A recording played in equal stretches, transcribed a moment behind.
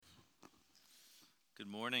Good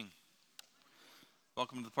morning.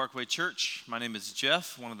 Welcome to the Parkway Church. My name is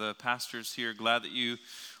Jeff, one of the pastors here. Glad that you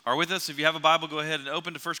are with us. If you have a Bible, go ahead and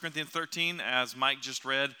open to 1 Corinthians 13. As Mike just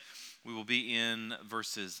read, we will be in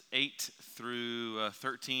verses 8 through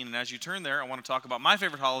 13. And as you turn there, I want to talk about my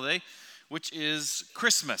favorite holiday, which is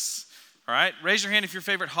Christmas. All right, raise your hand if your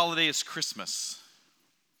favorite holiday is Christmas.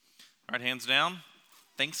 All right, hands down.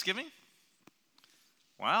 Thanksgiving?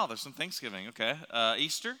 Wow, there's some Thanksgiving. Okay.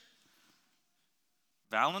 Easter?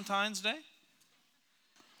 Valentine's Day?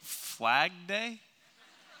 Flag Day?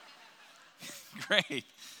 Great.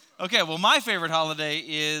 Okay, well, my favorite holiday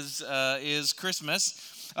is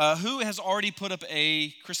Christmas. Who has already put up a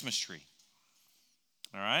Christmas tree?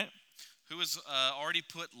 All right. Who has already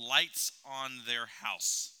put lights on their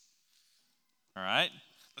house? All right.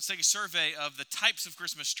 Let's take a survey of the types of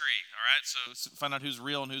Christmas tree. All right, so find out who's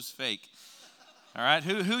real and who's fake. All right,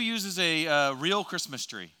 who uses a real Christmas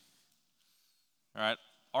tree? All right,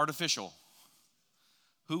 artificial.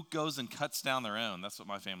 Who goes and cuts down their own? That's what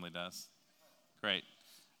my family does. Great.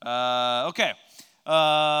 Okay.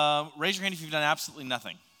 Raise your hand if you've done absolutely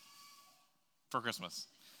nothing for Christmas.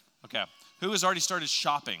 Okay. Who has already started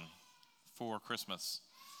shopping for Christmas?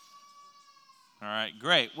 All right,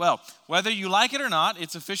 great. Well, whether you like it or not,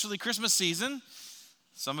 it's officially Christmas season.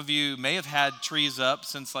 Some of you may have had trees up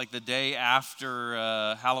since like the day after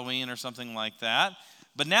Halloween or something like that.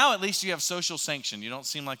 But now at least you have social sanction. You don't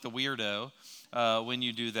seem like the weirdo when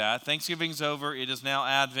you do that. Thanksgiving's over. It is now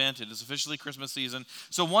Advent. It is officially Christmas season.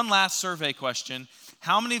 So one last survey question.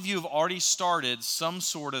 How many of you have already started some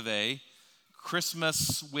sort of a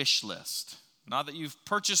Christmas wish list? Not that you've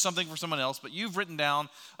purchased something for someone else, but you've written down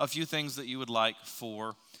a few things that you would like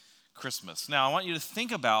for Christmas. Now, I want you to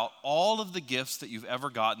think about all of the gifts that you've ever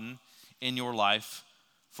gotten in your life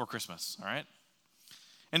for Christmas, all right?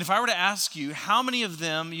 And if I were to ask you how many of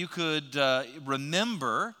them you could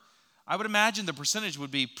remember, I would imagine the percentage would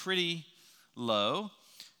be pretty low.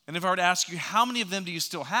 And if I were to ask you how many of them do you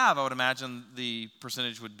still have, I would imagine the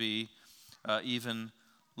percentage would be even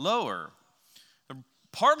lower.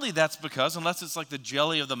 Partly that's because, unless it's like the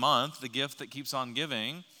jelly of the month, the gift that keeps on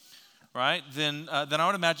giving, right, then I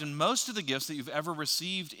would imagine most of the gifts that you've ever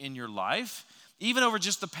received in your life, even over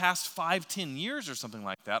just the past 5-10 years or something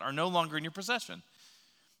like that, are no longer in your possession.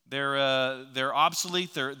 They're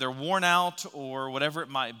obsolete, they're worn out, or whatever it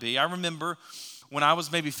might be. I remember when I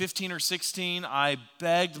was maybe 15 or 16, I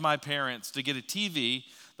begged my parents to get a TV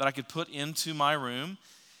that I could put into my room.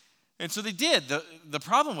 And so they did. The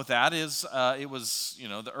problem with that is it was,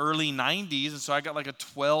 the early 90s, and so I got like a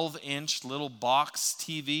 12-inch little box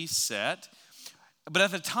TV set. But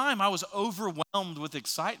at the time, I was overwhelmed with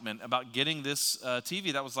excitement about getting this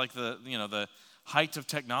TV. That was like the height of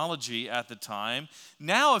technology at the time.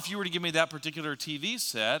 Now, if you were to give me that particular TV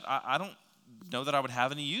set, I don't know that I would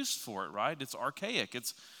have any use for it, right? It's archaic.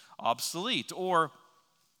 It's obsolete. Or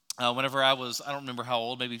whenever I don't remember how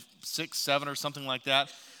old, maybe 6, 7 or something like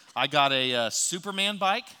that, I got a Superman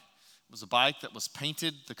bike. It was a bike that was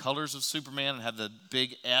painted the colors of Superman and had the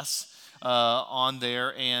big S on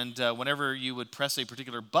there. And whenever you would press a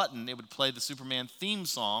particular button, it would play the Superman theme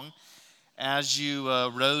song as you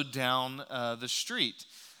rode down the street.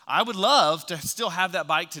 I would love to still have that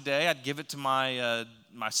bike today. I'd give it to my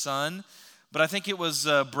son. But I think it was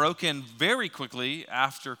broken very quickly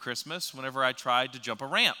after Christmas whenever I tried to jump a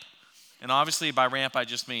ramp. And obviously by ramp, I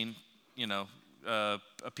just mean, a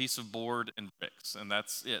piece of board and bricks, and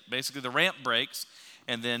that's it. Basically, the ramp breaks,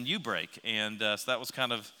 and then you break, and so that was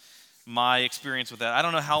kind of my experience with that. I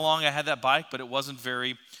don't know how long I had that bike, but it wasn't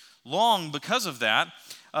very long because of that,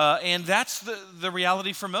 and that's the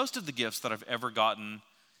reality for most of the gifts that I've ever gotten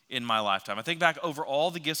in my lifetime. I think back over all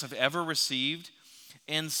the gifts I've ever received,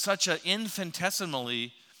 and such an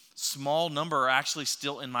infinitesimally small number are actually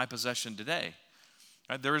still in my possession today.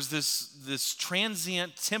 There is this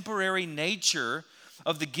transient, temporary nature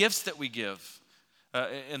of the gifts that we give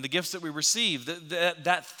and the gifts that we receive.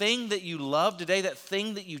 That thing that you love today, that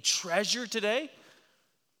thing that you treasure today,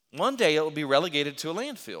 one day it will be relegated to a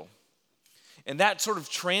landfill. And that sort of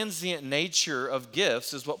transient nature of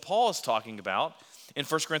gifts is what Paul is talking about in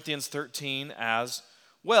 1 Corinthians 13 as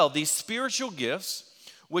well. These spiritual gifts,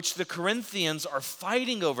 which the Corinthians are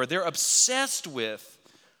fighting over, they're obsessed with,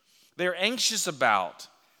 they're anxious about,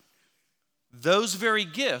 those very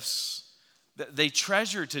gifts that they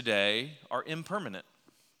treasure today are impermanent.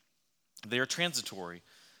 They are transitory.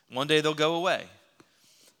 One day they'll go away.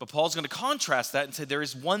 But Paul's going to contrast that and say there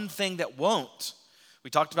is one thing that won't. We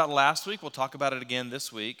talked about it last week. We'll talk about it again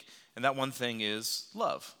this week. And that one thing is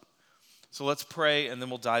love. So let's pray, and then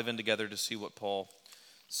we'll dive in together to see what Paul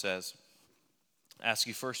says. I ask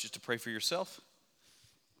you first just to pray for yourself.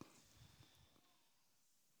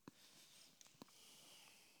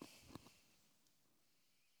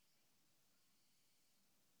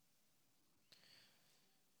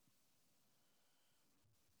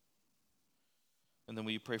 And then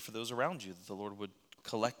will you pray for those around you that the Lord would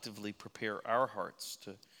collectively prepare our hearts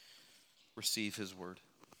to receive his word?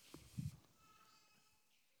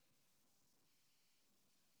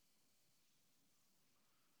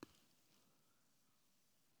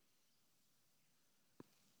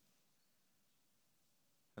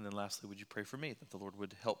 And then lastly, would you pray for me that the Lord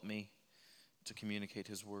would help me to communicate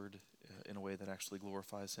his word in a way that actually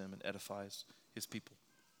glorifies him and edifies his people?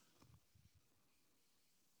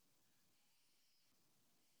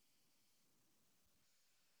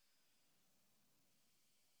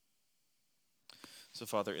 So,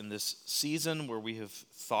 Father, in this season where we have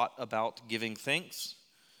thought about giving thanks,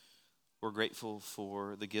 we're grateful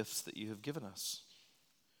for the gifts that you have given us.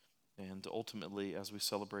 And ultimately, as we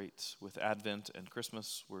celebrate with Advent and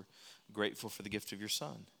Christmas, we're grateful for the gift of your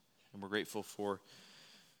Son. And we're grateful for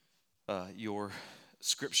your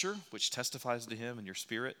Scripture, which testifies to him, and your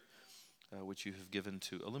Spirit, which you have given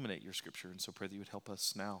to illuminate your Scripture. And so pray that you would help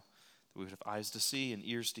us now, that we would have eyes to see and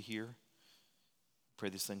ears to hear. Pray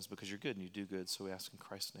these things because you're good and you do good. So we ask in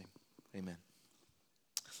Christ's name. Amen.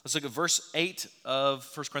 Let's look at verse 8 of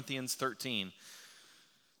 1 Corinthians 13.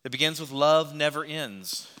 It begins with love never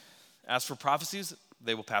ends. As for prophecies,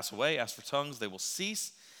 they will pass away. As for tongues, they will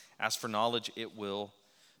cease. As for knowledge, it will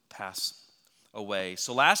pass away.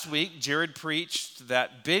 So last week, Jared preached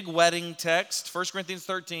that big wedding text, 1 Corinthians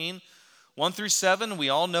 13, 1 through 7. We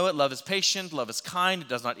all know it. Love is patient. Love is kind. It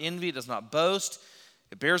does not envy. It does not boast.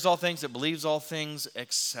 It bears all things. It believes all things,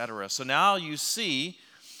 etc. So now you see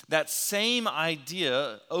that same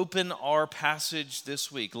idea open our passage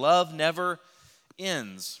this week. Love never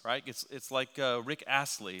ends, right? It's like Rick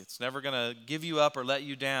Astley. It's never going to give you up or let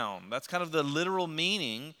you down. That's kind of the literal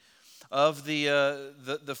meaning of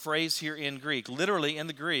the phrase here in Greek. Literally in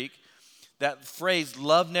the Greek, that phrase,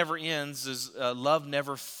 love never ends, is love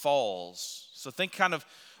never falls. So think kind of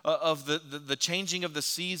the changing of the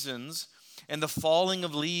seasons and the falling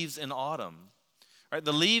of leaves in autumn. Right?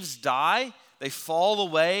 The leaves die, they fall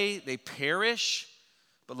away, they perish,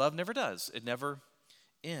 but love never does. It never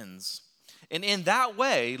ends. And in that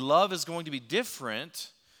way, love is going to be different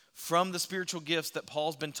from the spiritual gifts that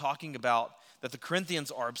Paul's been talking about that the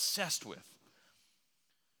Corinthians are obsessed with.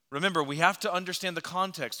 Remember, we have to understand the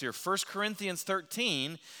context here. 1 Corinthians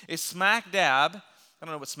 13 is smack dab, I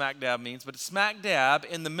don't know what smack dab means, but it's smack dab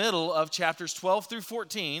in the middle of chapters 12 through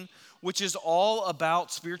 14, which is all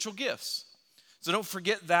about spiritual gifts. So don't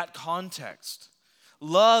forget that context.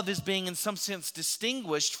 Love is being in some sense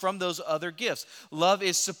distinguished from those other gifts. Love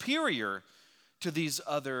is superior to these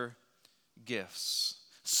other gifts.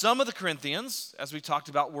 Some of the Corinthians, as we talked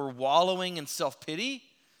about, were wallowing in self-pity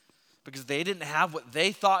because they didn't have what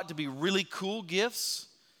they thought to be really cool gifts,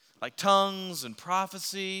 like tongues and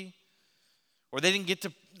prophecy, or they didn't get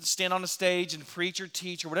to stand on a stage and preach or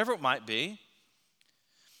teach or whatever it might be.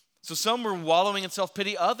 So some were wallowing in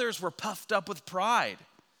self-pity. Others were puffed up with pride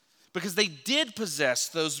because they did possess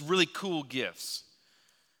those really cool gifts.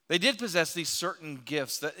 They did possess these certain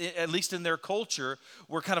gifts that, at least in their culture,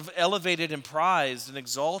 were kind of elevated and prized and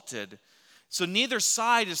exalted. So neither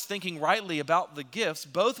side is thinking rightly about the gifts.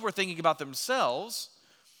 Both were thinking about themselves,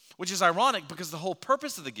 which is ironic because the whole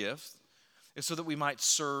purpose of the gift is so that we might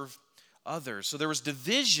serve others. So there was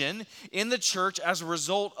division in the church as a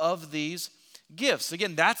result of these gifts.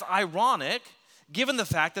 Again, that's ironic given the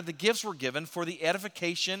fact that the gifts were given for the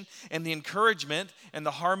edification and the encouragement and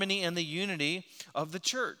the harmony and the unity of the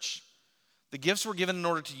church. The gifts were given in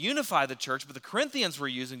order to unify the church, but the Corinthians were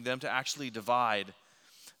using them to actually divide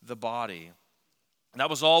the body. And that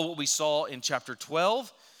was all what we saw in chapter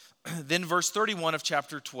 12. Then verse 31 of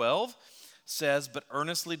chapter 12 says, "But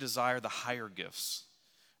earnestly desire the higher gifts,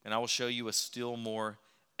 and I will show you a still more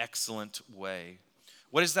excellent way."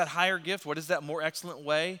 What is that higher gift? What is that more excellent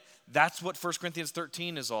way? That's what 1 Corinthians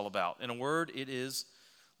 13 is all about. In a word, it is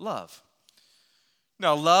love.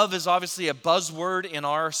 Now, love is obviously a buzzword in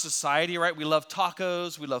our society, right? We love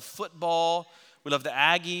tacos, we love football, we love the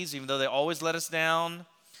Aggies, even though they always let us down.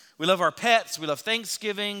 We love our pets, we love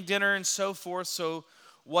Thanksgiving, dinner, and so forth. So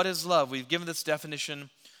what is love? We've given this definition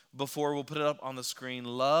before. We'll put it up on the screen.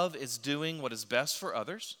 Love is doing what is best for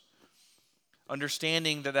others,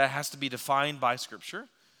 understanding that has to be defined by Scripture,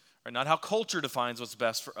 right? Not how culture defines what's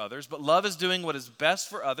best for others, but love is doing what is best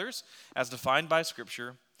for others as defined by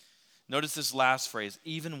Scripture. Notice this last phrase,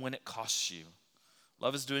 even when it costs you.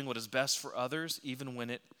 Love is doing what is best for others, even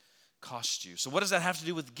when it costs you. So what does that have to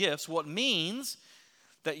do with gifts? Well, it means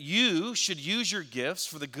that you should use your gifts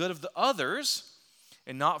for the good of the others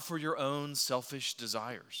and not for your own selfish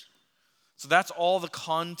desires. So that's all the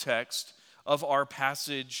context of our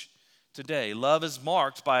passage today. Love is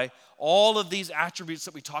marked by all of these attributes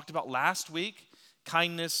that we talked about last week: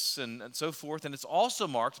 kindness, and so forth. And it's also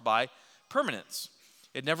marked by permanence.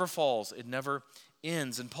 It never falls. It never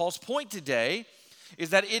ends. And Paul's point today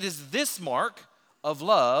is that it is this mark of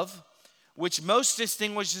love which most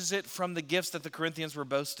distinguishes it from the gifts that the Corinthians were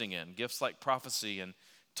boasting in, gifts like prophecy and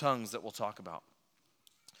tongues that we'll talk about.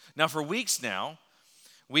 Now, for weeks now,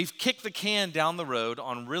 we've kicked the can down the road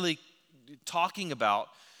on really talking about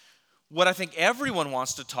what I think everyone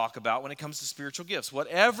wants to talk about when it comes to spiritual gifts. What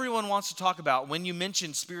everyone wants to talk about when you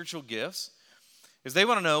mention spiritual gifts is they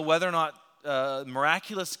want to know whether or not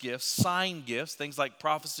miraculous gifts, sign gifts, things like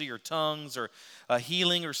prophecy or tongues or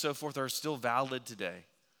healing or so forth are still valid today.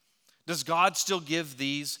 Does God still give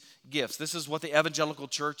these gifts? This is what the evangelical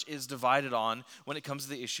church is divided on when it comes to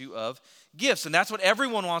the issue of gifts. And that's what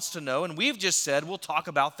everyone wants to know. And we've just said we'll talk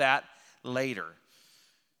about that later.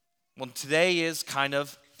 Well, today is kind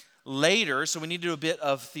of later, so we need to do a bit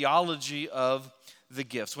of theology of the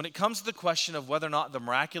gifts. When it comes to the question of whether or not the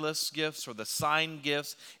miraculous gifts or the sign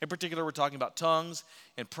gifts, in particular we're talking about tongues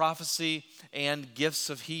and prophecy and gifts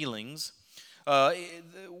of healings,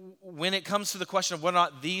 when it comes to the question of whether or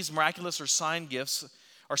not these miraculous or sign gifts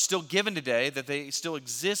are still given today, that they still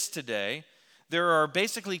exist today, there are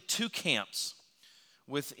basically two camps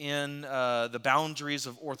within the boundaries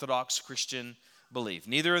of Orthodox Christian belief.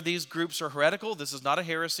 Neither of these groups are heretical. This is not a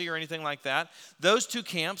heresy or anything like that. Those two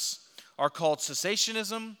camps are called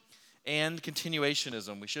cessationism and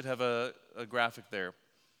continuationism. We should have a graphic there. It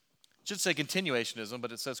should say continuationism,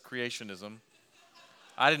 but it says creationism.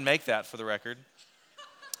 I didn't make that, for the record.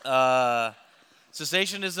 Cessationism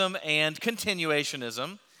and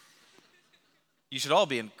continuationism. You should all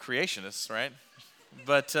be in creationists, right?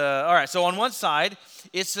 But, all right, so on one side,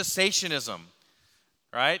 it's cessationism,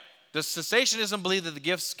 right? Does cessationism believe that the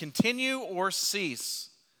gifts continue or cease?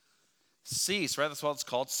 Cease, right? That's what it's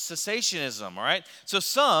called, cessationism, all right? So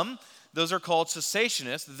some, those are called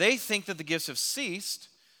cessationists, they think that the gifts have ceased,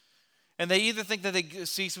 and they either think that they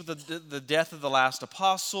ceased with the death of the last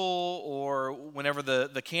apostle, or whenever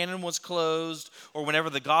the canon was closed, or whenever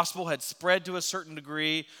the gospel had spread to a certain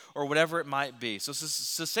degree, or whatever it might be. So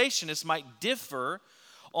cessationists might differ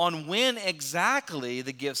on when exactly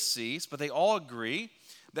the gifts cease, but they all agree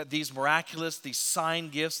that these miraculous, these sign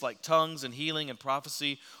gifts like tongues and healing and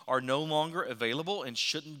prophecy are no longer available and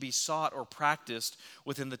shouldn't be sought or practiced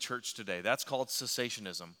within the church today. That's called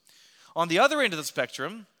cessationism. On the other end of the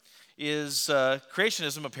spectrum is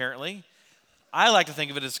creationism, apparently. I like to think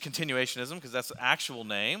of it as continuationism because that's the actual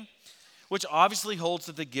name, which obviously holds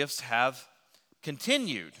that the gifts have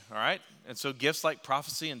continued, all right? And so gifts like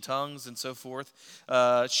prophecy and tongues and so forth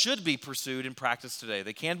should be pursued and practiced today.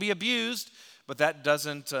 They can be abused, but that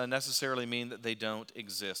doesn't necessarily mean that they don't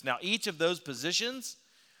exist. Now, each of those positions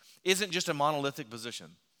isn't just a monolithic position.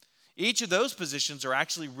 Each of those positions are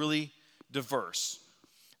actually really diverse.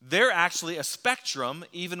 They're actually a spectrum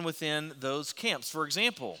even within those camps. For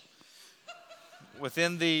example,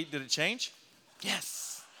 within the, did it change?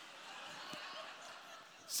 Yes.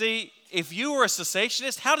 See, if you were a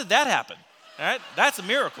cessationist, how did that happen? All right, that's a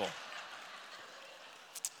miracle.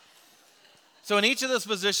 So in each of those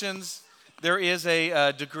positions, there is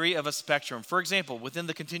a degree of a spectrum. For example, within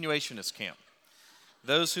the continuationist camp,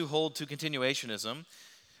 those who hold to continuationism,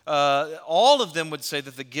 all of them would say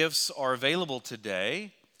that the gifts are available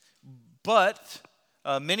today, but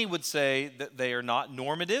many would say that they are not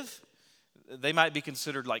normative. They might be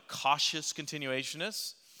considered like cautious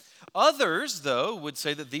continuationists. Others, though, would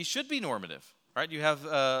say that these should be normative, right? You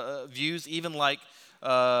have views even like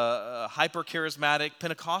hyper-charismatic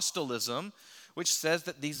Pentecostalism, which says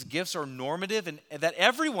that these gifts are normative and that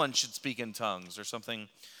everyone should speak in tongues or something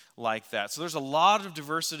like that. So there's a lot of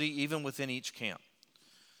diversity even within each camp.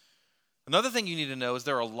 Another thing you need to know is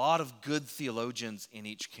there are a lot of good theologians in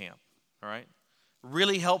each camp, all right?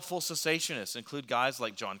 Really helpful cessationists include guys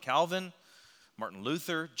like John Calvin, Martin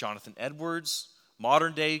Luther, Jonathan Edwards,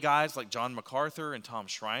 modern day guys like John MacArthur and Tom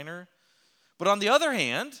Schreiner. But on the other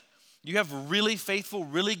hand, you have really faithful,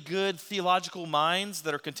 really good theological minds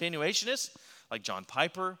that are continuationists, like John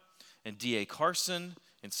Piper and D.A. Carson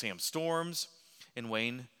and Sam Storms and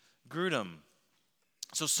Wayne Grudem.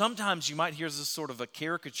 So sometimes you might hear this sort of a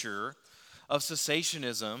caricature of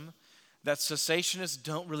cessationism, that cessationists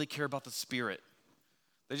don't really care about the Spirit.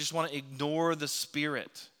 They just want to ignore the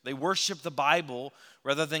Spirit. They worship the Bible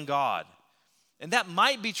rather than God. And that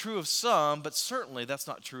might be true of some, but certainly that's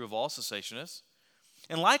not true of all cessationists.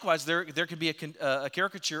 And likewise, there could be a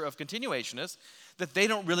caricature of continuationists that they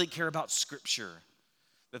don't really care about Scripture,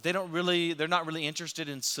 that they're not really interested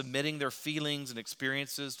in submitting their feelings and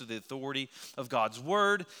experiences to the authority of God's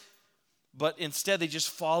Word. but instead they just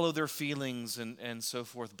follow their feelings and so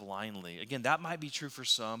forth blindly. Again, that might be true for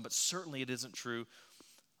some, but certainly it isn't true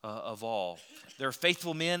of all. There are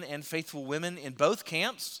faithful men and faithful women in both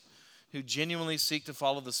camps who genuinely seek to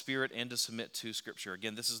follow the Spirit and to submit to Scripture.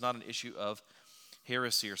 Again, this is not an issue of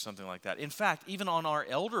heresy or something like that. In fact, even on our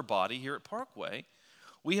elder body here at Parkway,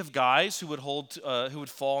 we have guys who would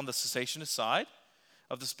fall on the cessationist side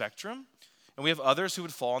of the spectrum, and we have others who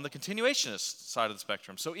would fall on the continuationist side of the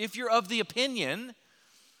spectrum. So if you're of the opinion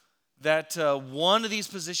that one of these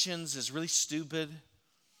positions is really stupid,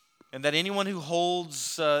 and that anyone who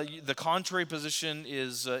holds the contrary position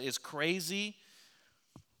is crazy,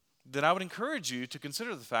 then I would encourage you to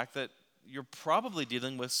consider the fact that you're probably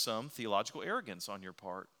dealing with some theological arrogance on your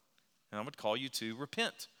part. And I would call you to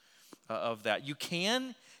repent of that.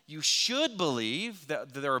 You should believe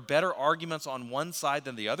that there are better arguments on one side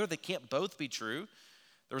than the other. They can't both be true.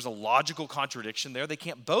 There's a logical contradiction there. They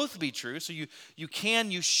can't both be true. So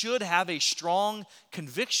you should have a strong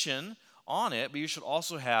conviction on it, but you should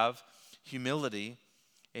also have humility,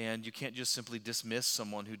 and you can't just simply dismiss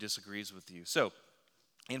someone who disagrees with you. So,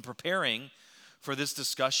 in preparing for this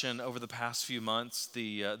discussion over the past few months,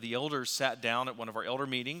 the elders sat down at one of our elder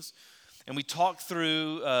meetings, and we talked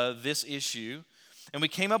through this issue, and we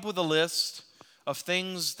came up with a list of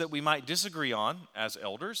things that we might disagree on as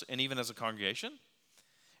elders and even as a congregation,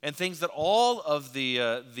 and things that all of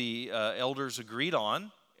the elders agreed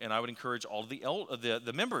on, and I would encourage all of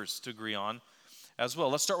the members to agree on as well.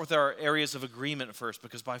 Let's start with our areas of agreement first,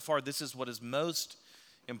 because by far this is what is most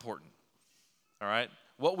important. All right?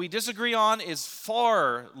 What we disagree on is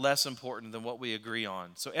far less important than what we agree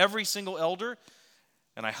on. So every single elder,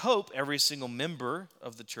 and I hope every single member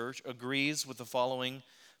of the church, agrees with the following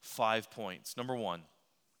 5 points. Number one,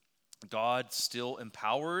 God still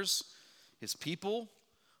empowers his people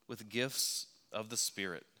with gifts of the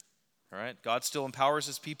Spirit. All right? God still empowers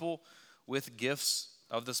his people with gifts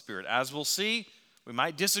of the Spirit. As we'll see, we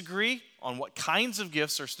might disagree on what kinds of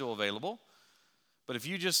gifts are still available. But if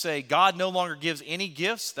you just say God no longer gives any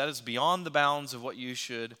gifts, that is beyond the bounds of what you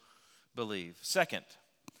should believe. Second,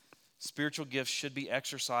 spiritual gifts should be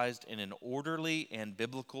exercised in an orderly and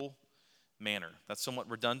biblical manner. That's somewhat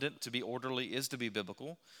redundant. To be orderly is to be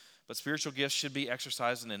biblical. But spiritual gifts should be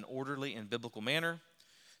exercised in an orderly and biblical manner.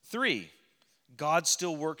 3, God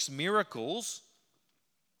still works miracles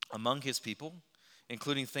among his people,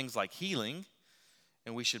 including things like healing,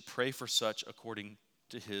 and we should pray for such according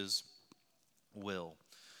to his will.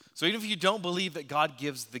 So even if you don't believe that God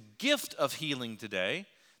gives the gift of healing today,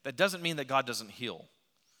 that doesn't mean that God doesn't heal.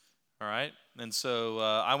 All right? And so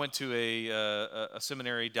I went to a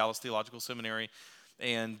seminary, Dallas Theological Seminary,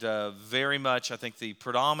 and very much I think the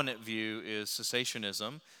predominant view is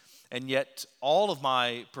cessationism. And yet all of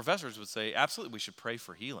my professors would say, absolutely, we should pray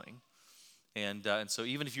for healing. And so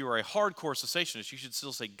even if you are a hardcore cessationist, you should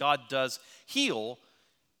still say God does heal.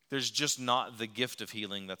 There's just not the gift of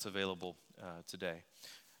healing that's available today.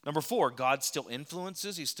 Number 4, God still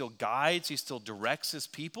influences, he still guides, he still directs his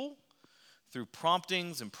people through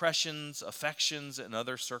promptings, impressions, affections, and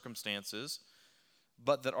other circumstances,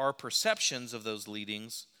 but that our perceptions of those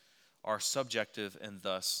leadings are subjective and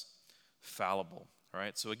thus fallible. All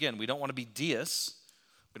right, so again, we don't want to be deists.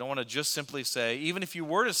 We don't want to just simply say, even if you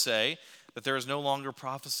were to say that there is no longer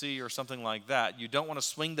prophecy or something like that, you don't want to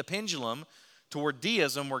swing the pendulum toward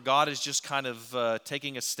deism where God is just kind of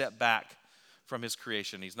taking a step back from his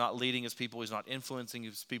creation. He's not leading his people. He's not influencing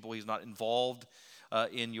his people. He's not involved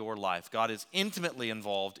in your life. God is intimately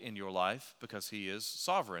involved in your life because he is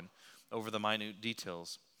sovereign over the minute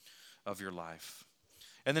details of your life.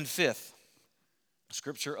 And then 5th,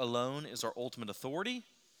 Scripture alone is our ultimate authority,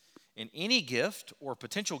 and any gift or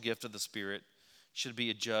potential gift of the Spirit should be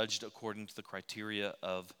adjudged according to the criteria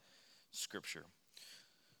of Scripture.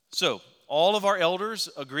 So, all of our elders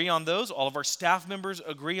agree on those. All of our staff members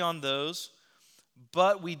agree on those.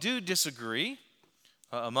 But we do disagree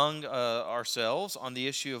among ourselves on the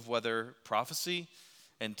issue of whether prophecy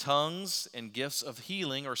and tongues and gifts of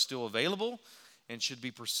healing are still available and should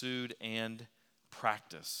be pursued and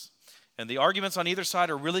practiced. And the arguments on either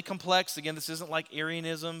side are really complex. Again, this isn't like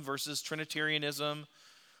Arianism versus Trinitarianism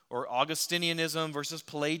or Augustinianism versus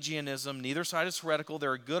Pelagianism. Neither side is heretical.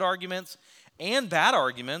 There are good arguments and bad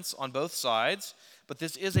arguments on both sides, but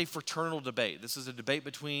this is a fraternal debate. This is a debate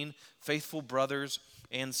between faithful brothers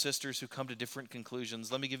and sisters who come to different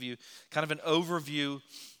conclusions. Let me give you kind of an overview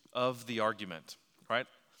of the argument, right?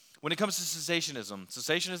 When it comes to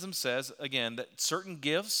cessationism says, again, that certain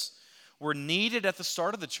gifts were needed at the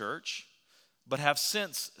start of the church, but have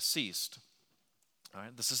since ceased. All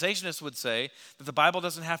right? The cessationists would say that the Bible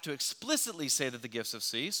doesn't have to explicitly say that the gifts have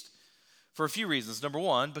ceased, for a few reasons. Number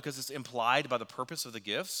one, because it's implied by the purpose of the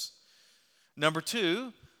gifts. Number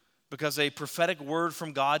two, because a prophetic word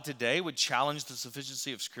from God today would challenge the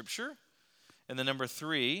sufficiency of Scripture. And then number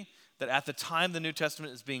three, that at the time the New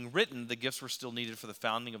Testament is being written, the gifts were still needed for the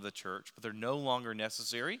founding of the church, but they're no longer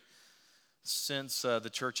necessary since the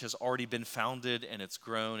church has already been founded and it's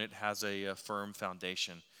grown. It has a firm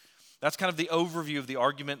foundation. That's kind of the overview of the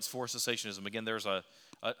arguments for cessationism. Again, there's a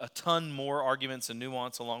ton more arguments and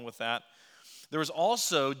nuance along with that. There is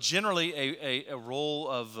also generally a role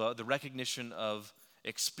of the recognition of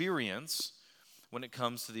experience when it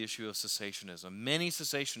comes to the issue of cessationism. Many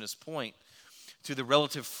cessationists point to the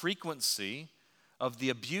relative frequency of the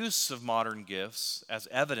abuse of modern gifts as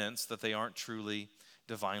evidence that they aren't truly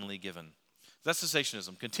divinely given. That's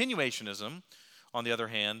cessationism. Continuationism, on the other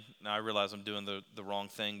hand, now I realize I'm doing the wrong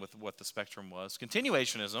thing with what the spectrum was.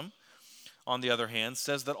 Continuationism, on the other hand,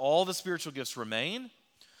 says that all the spiritual gifts remain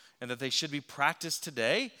and that they should be practiced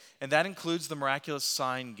today, and that includes the miraculous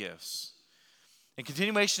sign gifts. And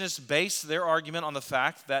continuationists base their argument on the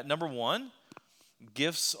fact that, number one,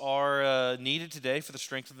 gifts are needed today for the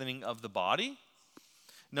strengthening of the body.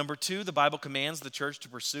 Number two, the Bible commands the church to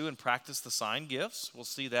pursue and practice the sign gifts. We'll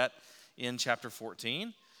see that in chapter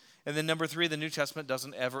 14. And then number three, the New Testament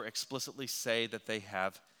doesn't ever explicitly say that they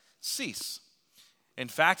have ceased. In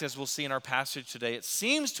fact, as we'll see in our passage today, it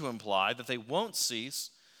seems to imply that they won't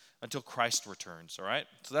cease until Christ returns, all right?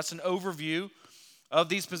 So that's an overview of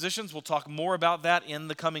these positions. We'll talk more about that in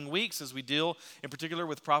the coming weeks as we deal in particular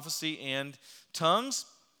with prophecy and tongues.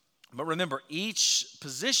 But remember, each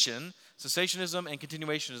position, cessationism and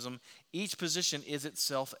continuationism, each position is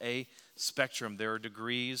itself a spectrum. There are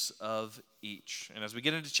degrees of each. And as we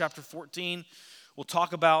get into chapter 14, we'll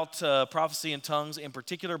talk about prophecy and tongues in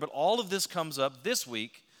particular, but all of this comes up this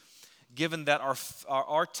week, given that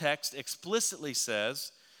our text explicitly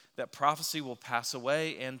says that prophecy will pass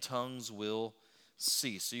away and tongues will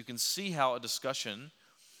cease. So you can see how a discussion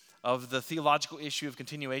of the theological issue of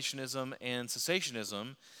continuationism and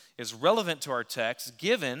cessationism is relevant to our text,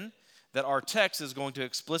 given that our text is going to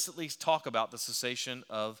explicitly talk about the cessation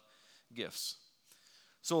of gifts.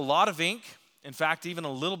 So a lot of ink, in fact, even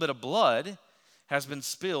a little bit of blood, has been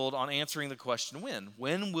spilled on answering the question, when?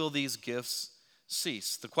 When will these gifts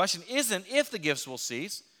cease? The question isn't if the gifts will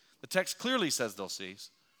cease. The text clearly says they'll cease.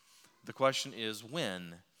 The question is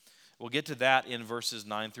when. We'll get to that in verses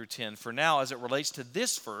 9 through 10. For now, as it relates to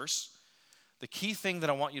this verse, the key thing that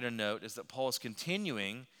I want you to note is that Paul is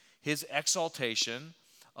continuing his exaltation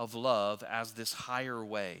of love as this higher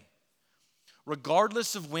way.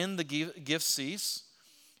 Regardless of when the gifts cease,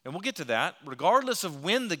 and we'll get to that, regardless of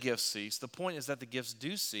when the gifts cease, the point is that the gifts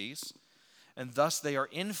do cease, and thus they are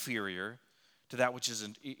inferior to that which is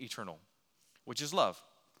eternal, which is love.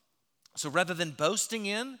 So rather than boasting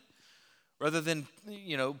in, rather than,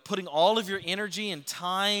 putting all of your energy and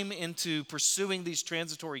time into pursuing these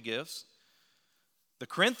transitory gifts, the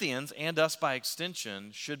Corinthians, and us by extension,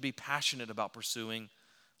 should be passionate about pursuing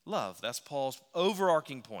love. That's Paul's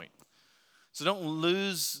overarching point. So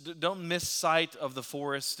don't miss sight of the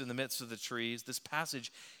forest in the midst of the trees. This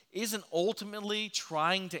passage isn't ultimately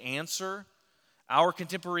trying to answer our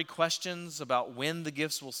contemporary questions about when the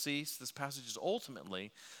gifts will cease. This passage is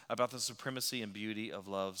ultimately about the supremacy and beauty of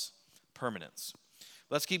love's permanence.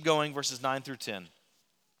 Let's keep going, verses 9 through 10.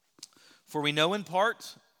 For we know in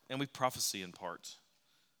part, and we prophesy in part.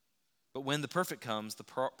 But when the perfect comes, the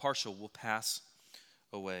partial will pass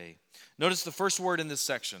away. Notice the first word in this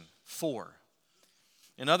section, for.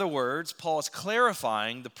 In other words, Paul is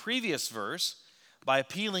clarifying the previous verse by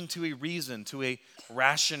appealing to a reason, to a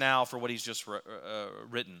rationale for what he's just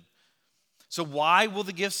written. So why will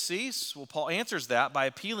the gifts cease? Well, Paul answers that by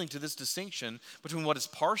appealing to this distinction between what is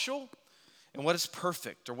partial and what is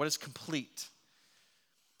perfect, or what is complete.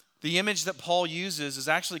 The image that Paul uses is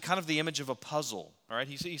actually kind of the image of a puzzle. All right,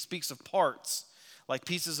 he speaks of parts, like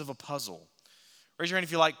pieces of a puzzle. Raise your hand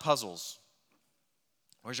if you like puzzles.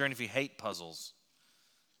 Raise your hand if you hate puzzles.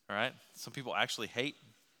 All right, some people actually hate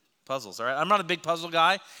puzzles. All right, I'm not a big puzzle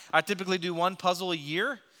guy. I typically do one puzzle a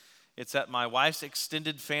year. It's at my wife's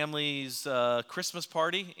extended family's Christmas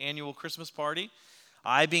party, annual Christmas party.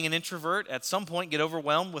 I, being an introvert, at some point get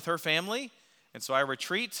overwhelmed with her family, and so I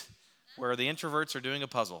retreat where the introverts are doing a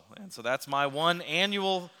puzzle. And so that's my one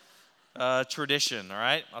annual tradition, all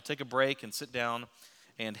right? I'll take a break and sit down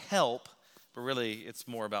and help, but really it's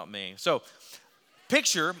more about me. So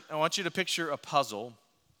I want you to picture a puzzle,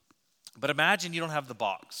 but imagine you don't have the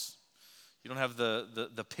box. You don't have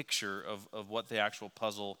the picture of what the actual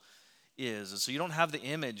puzzle is. And so you don't have the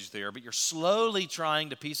image there, but you're slowly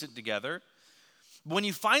trying to piece it together. When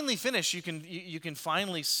you finally finish, you can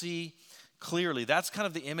finally see clearly. That's kind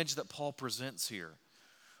of the image that Paul presents here.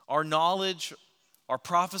 Our knowledge, our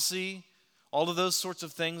prophecy, all of those sorts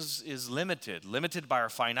of things is limited by our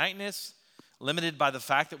finiteness, limited by the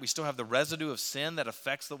fact that we still have the residue of sin that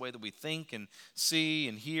affects the way that we think and see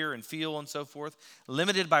and hear and feel and so forth,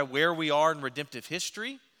 limited by where we are in redemptive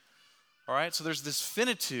history. All right, so there's this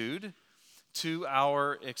finitude to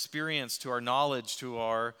our experience, to our knowledge, to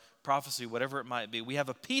our prophecy, whatever it might be. We have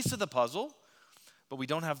a piece of the puzzle, but we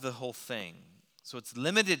don't have the whole thing. So it's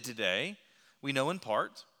limited today. We know in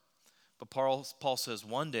part, but Paul says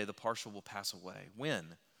one day the partial will pass away. When?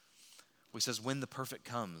 He says when the perfect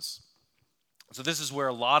comes. So this is where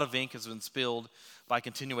a lot of ink has been spilled by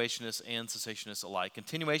continuationists and cessationists alike.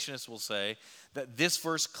 Continuationists will say that this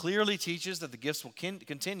verse clearly teaches that the gifts will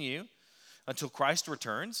continue until Christ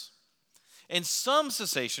returns. And some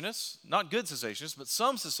cessationists, not good cessationists, but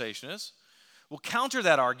some cessationists will counter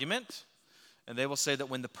that argument, and they will say that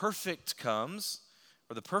when the perfect comes,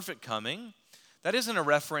 or the perfect coming, that isn't a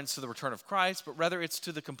reference to the return of Christ, but rather it's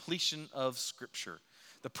to the completion of Scripture.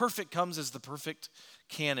 The perfect comes as the perfect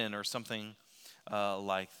canon or something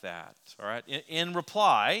like that. All right. In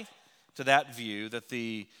reply to that view, that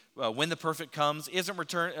the when the perfect comes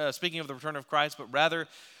isn't speaking of the return of Christ, but rather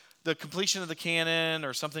the completion of the canon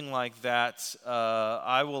or something like that,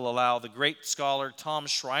 I will allow the great scholar Tom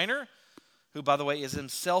Schreiner, who, by the way, is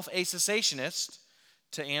himself a cessationist,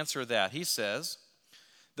 to answer that. He says,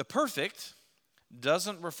 the perfect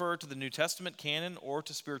doesn't refer to the New Testament canon or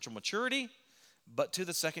to spiritual maturity, but to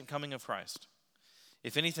the second coming of Christ.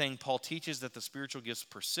 If anything, Paul teaches that the spiritual gifts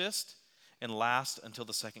persist and last until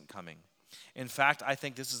the second coming. In fact, I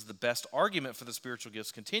think this is the best argument for the spiritual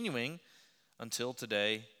gifts continuing until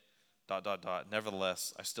today, ...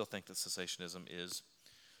 Nevertheless, I still think that cessationism is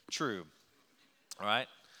true. All right?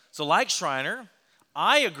 So like Schreiner,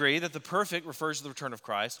 I agree that the perfect refers to the return of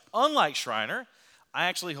Christ. Unlike Schreiner, I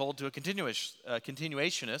actually hold to a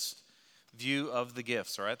continuationist view of the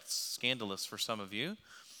gifts. All right? That's scandalous for some of you.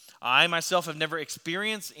 I myself have never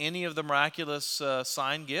experienced any of the miraculous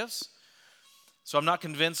sign gifts, so I'm not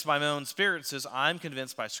convinced by my own experiences. I'm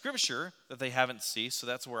convinced by Scripture that they haven't ceased, so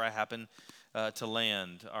that's where I happen to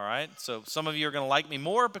land, all right? So some of you are going to like me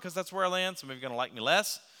more because that's where I land. Some of you are going to like me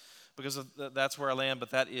less because that's where I land, but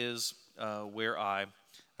that is where I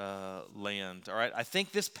land, all right? I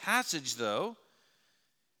think this passage, though,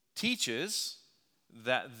 teaches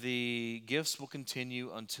that the gifts will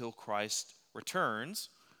continue until Christ returns.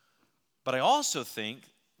 But I also think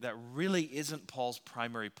that really isn't Paul's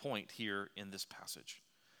primary point here in this passage.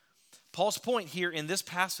 Paul's point here in this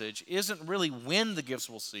passage isn't really when the gifts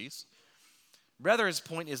will cease. Rather, his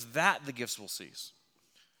point is that the gifts will cease.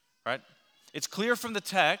 Right? It's clear from the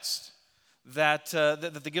text that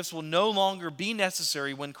the gifts will no longer be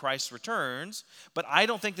necessary when Christ returns, but I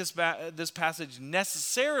don't think this passage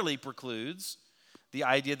necessarily precludes the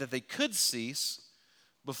idea that they could cease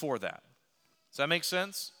before that. Does that make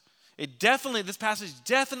sense? This passage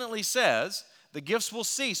definitely says the gifts will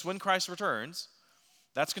cease when Christ returns.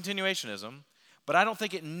 That's continuationism. But I don't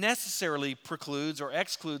think it necessarily precludes or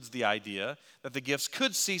excludes the idea that the gifts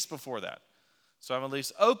could cease before that. So I'm at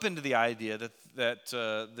least open to the idea that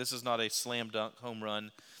this is not a slam dunk, home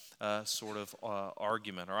run sort of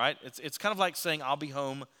argument, all right? It's kind of like saying I'll be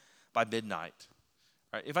home by midnight.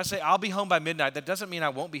 All right? If I say I'll be home by midnight, that doesn't mean I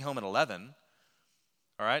won't be home at 11.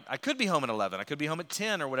 All right? I could be home at 11. I could be home at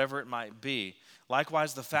 10 or whatever it might be.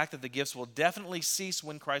 Likewise, the fact that the gifts will definitely cease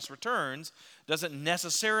when Christ returns doesn't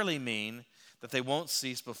necessarily mean that they won't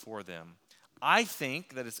cease before them. I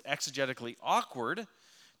think that it's exegetically awkward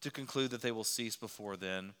to conclude that they will cease before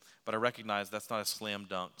then, but I recognize that's not a slam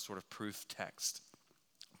dunk sort of proof text.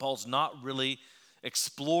 Paul's not really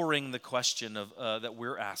exploring the question of that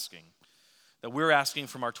we're asking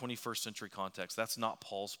from our 21st century context. That's not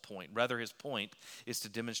Paul's point. Rather, his point is to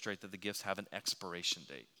demonstrate that the gifts have an expiration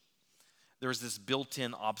date. There is this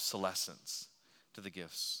built-in obsolescence to the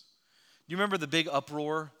gifts. Do you remember the big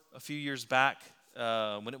uproar a few years back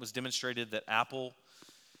when it was demonstrated that Apple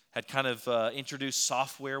had kind of introduced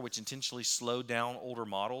software which intentionally slowed down older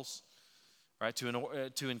models, right,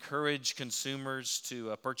 to encourage consumers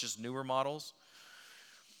to purchase newer models?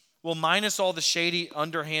 Well, minus all the shady,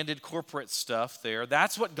 underhanded corporate stuff there,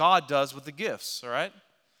 that's what God does with the gifts, all right?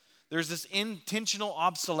 There's this intentional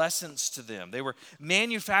obsolescence to them. They were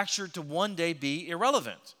manufactured to one day be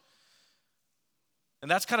irrelevant. And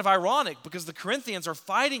that's kind of ironic because the Corinthians are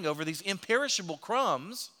fighting over these imperishable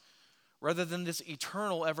crumbs rather than this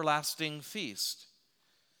eternal, everlasting feast.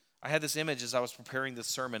 I had this image as I was preparing this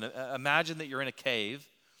sermon. Imagine that you're in a cave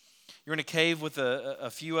You're in a cave with a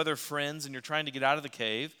few other friends, and you're trying to get out of the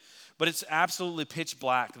cave, but it's absolutely pitch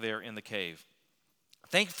black there in the cave.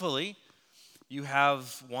 Thankfully, you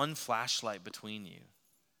have one flashlight between you.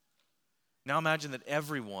 Now imagine that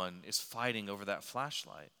everyone is fighting over that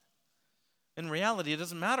flashlight. In reality, it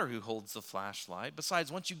doesn't matter who holds the flashlight.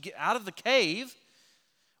 Besides, once you get out of the cave,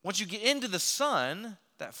 once you get into the sun,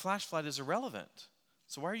 that flashlight is irrelevant.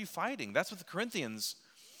 So why are you fighting? That's what the Corinthians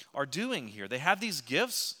are doing here. They have these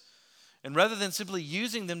gifts, and rather than simply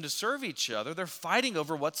using them to serve each other, they're fighting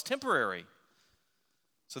over what's temporary.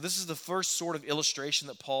 So this is the first sort of illustration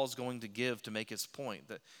that Paul is going to give to make his point,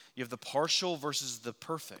 that you have the partial versus the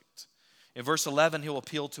perfect. In verse 11, he'll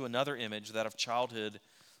appeal to another image, that of childhood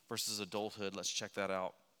versus adulthood. Let's check that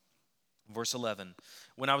out. Verse 11,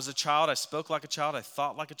 when I was a child, I spoke like a child, I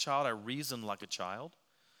thought like a child, I reasoned like a child.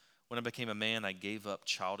 When I became a man, I gave up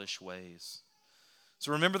childish ways.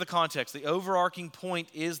 So remember the context. The overarching point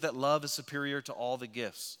is that love is superior to all the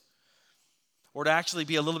gifts. Or to actually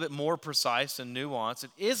be a little bit more precise and nuanced,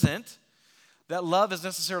 it isn't that love is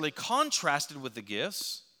necessarily contrasted with the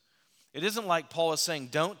gifts. It isn't like Paul is saying,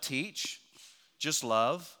 don't teach, just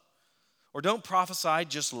love. Or don't prophesy,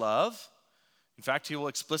 just love. In fact, he will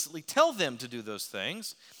explicitly tell them to do those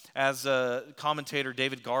things. As commentator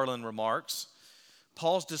David Garland remarks,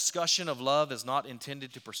 Paul's discussion of love is not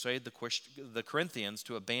intended to persuade the Corinthians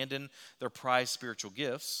to abandon their prized spiritual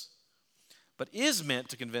gifts, but is meant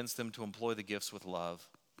to convince them to employ the gifts with love.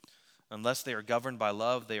 Unless they are governed by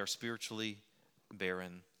love, they are spiritually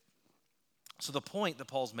barren. So the point that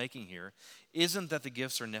Paul's making here isn't that the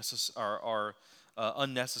gifts are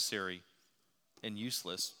unnecessary and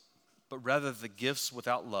useless, but rather the gifts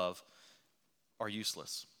without love are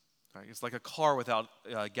useless. Right? It's like a car without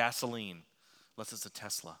gasoline, unless it's a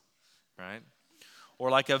Tesla, right? Or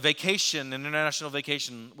like a vacation, an international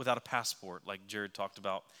vacation without a passport, like Jared talked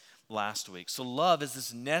about last week. So love is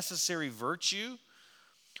this necessary virtue,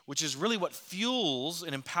 which is really what fuels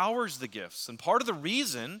and empowers the gifts. And part of the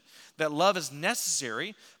reason that love is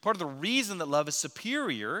necessary, part of the reason that love is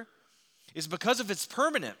superior, is because of its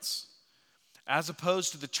permanence, as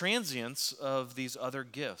opposed to the transience of these other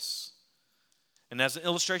gifts. And as an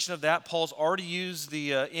illustration of that, Paul's already used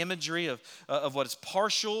the imagery of what is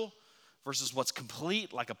partial versus what's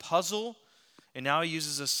complete, like a puzzle. And now he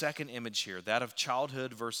uses a second image here, that of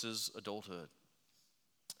childhood versus adulthood.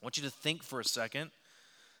 I want you to think for a second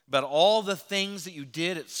about all the things that you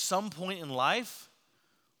did at some point in life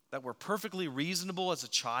that were perfectly reasonable as a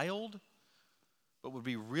child, but would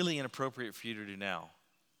be really inappropriate for you to do now,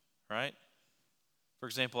 right? For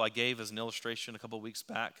example, I gave as an illustration a couple of weeks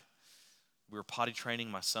back, we were potty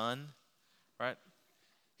training my son, right?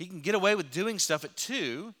 He can get away with doing stuff at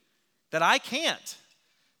 2 that I can't,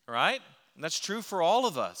 right? And that's true for all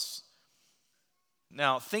of us.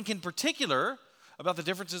 Now, think in particular about the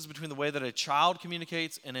differences between the way that a child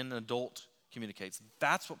communicates and an adult communicates.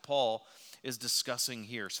 That's what Paul is discussing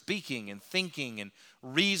here, speaking and thinking and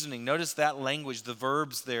reasoning. Notice that language, the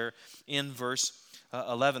verbs there in verse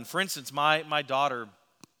 11. For instance, my daughter,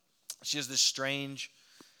 she has this strange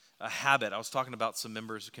habit. I was talking about some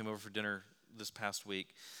members who came over for dinner this past week.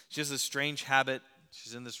 She has this strange habit.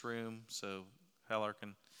 She's in this room, so hi,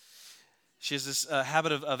 Larkin. She has this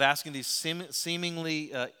habit of asking these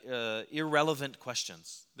seemingly irrelevant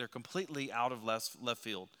questions. They're completely out of left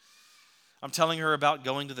field. I'm telling her about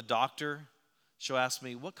going to the doctor. She'll ask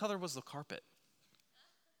me, what color was the carpet?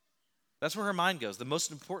 That's where her mind goes. The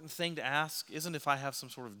most important thing to ask isn't if I have some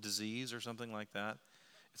sort of disease or something like that.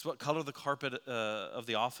 It's what color the carpet of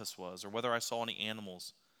the office was, or whether I saw any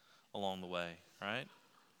animals along the way, right?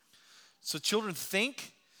 So children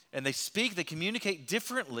think and they speak, they communicate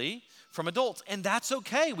differently from adults, and that's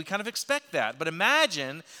okay. We kind of expect that. But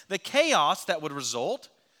imagine the chaos that would result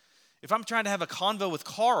if I'm trying to have a convo with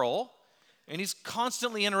Carl, and he's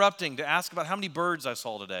constantly interrupting to ask about how many birds I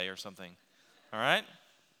saw today or something, all right?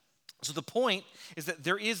 So the point is that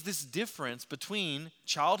there is this difference between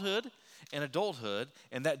childhood and adulthood,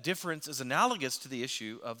 and that difference is analogous to the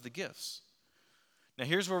issue of the gifts. Now,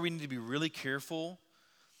 here's where we need to be really careful,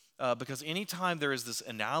 because anytime there is this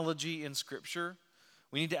analogy in Scripture,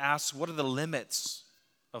 we need to ask, what are the limits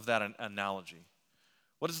of that analogy?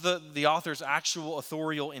 What is the author's actual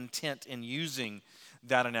authorial intent in using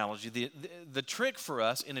that analogy? The trick for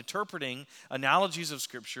us in interpreting analogies of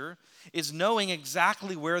Scripture is knowing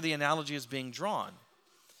exactly where the analogy is being drawn.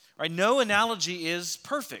 Right? No analogy is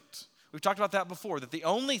perfect. We've talked about that before, that the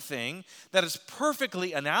only thing that is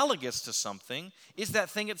perfectly analogous to something is that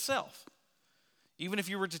thing itself. Even if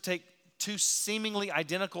you were to take 2 seemingly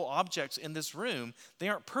identical objects in this room, they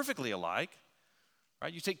aren't perfectly alike.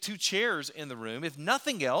 right? You take two chairs in the room. If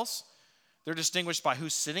nothing else, they're distinguished by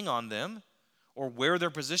who's sitting on them or where they're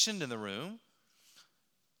positioned in the room.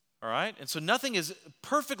 All right? And so nothing is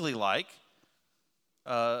perfectly like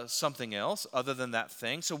something else other than that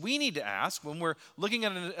thing. So we need to ask, when we're looking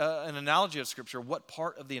at an analogy of Scripture, what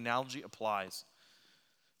part of the analogy applies?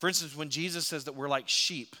 For instance, when Jesus says that we're like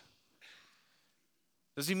sheep,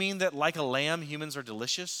 does he mean that like a lamb, humans are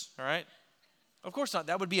delicious? All right? Of course not.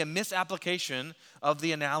 That would be a misapplication of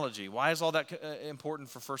the analogy. Why is all that important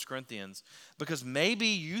for 1 Corinthians? Because maybe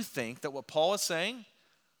you think that what Paul is saying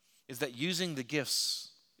is that using the gifts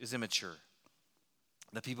is immature.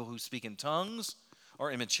 The people who speak in tongues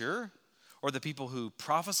are immature, or the people who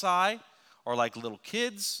prophesy are like little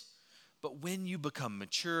kids. But when you become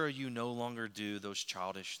mature, you no longer do those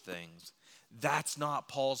childish things. That's not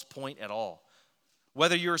Paul's point at all.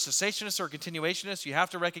 Whether you're a cessationist or a continuationist, you have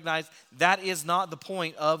to recognize that is not the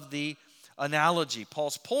point of the analogy.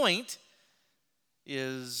 Paul's point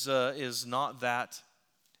is not that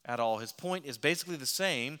at all. His point is basically the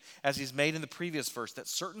same as he's made in the previous verse, that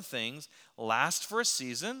certain things last for a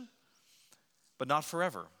season, but not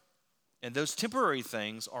forever. And those temporary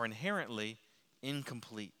things are inherently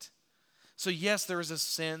incomplete. So yes, there is a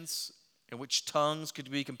sense in which tongues could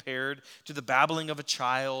be compared to the babbling of a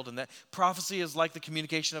child, and that prophecy is like the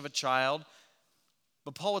communication of a child.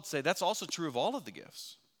 But Paul would say that's also true of all of the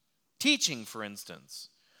gifts. Teaching, for instance.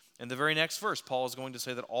 In the very next verse, Paul is going to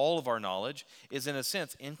say that all of our knowledge is, in a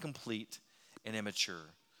sense, incomplete and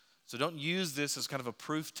immature. So don't use this as kind of a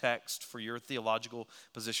proof text for your theological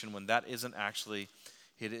position when that isn't actually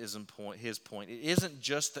his point. It isn't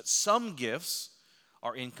just that some gifts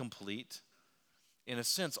are incomplete. In a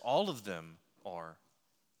sense, all of them are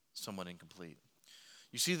somewhat incomplete.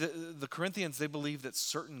 You see, the Corinthians, they believed that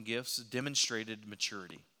certain gifts demonstrated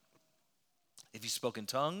maturity. If you spoke in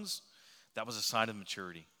tongues, that was a sign of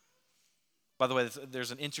maturity. By the way,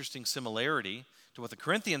 there's an interesting similarity to what the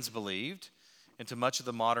Corinthians believed and to much of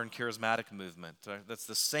the modern charismatic movement. That's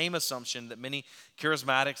the same assumption that many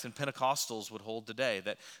charismatics and Pentecostals would hold today,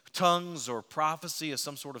 that tongues or prophecy is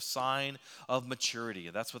some sort of sign of maturity.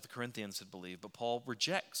 That's what the Corinthians had believed, but Paul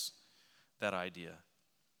rejects that idea.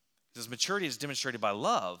 He says maturity is demonstrated by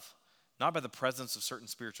love, not by the presence of certain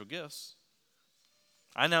spiritual gifts.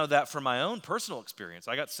 I know that from my own personal experience.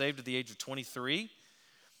 I got saved at the age of 23.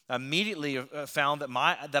 I immediately found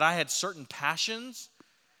that I had certain passions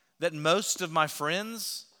that most of my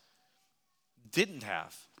friends didn't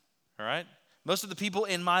have, all right? Most of the people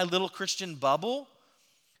in my little Christian bubble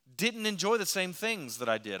didn't enjoy the same things that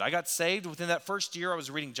I did. I got saved within that first year. I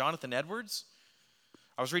was reading Jonathan Edwards.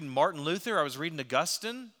 I was reading Martin Luther. I was reading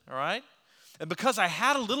Augustine, all right? And because I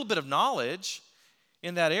had a little bit of knowledge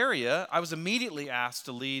in that area, I was immediately asked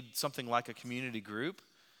to lead something like a community group.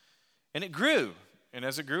 And it grew. And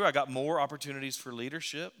as it grew, I got more opportunities for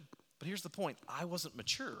leadership. But here's the point. I wasn't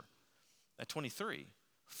mature at 23.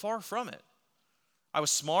 Far from it. I was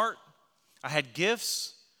smart. I had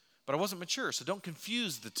gifts, but I wasn't mature. So don't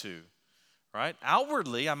confuse the two, right?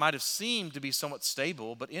 Outwardly, I might have seemed to be somewhat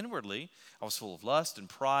stable, but inwardly, I was full of lust and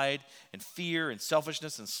pride and fear and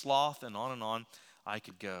selfishness and sloth, and on I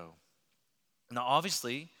could go. Now,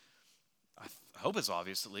 obviously, I hope it's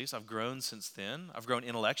obvious at least, I've grown since then. I've grown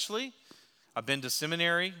intellectually. I've been to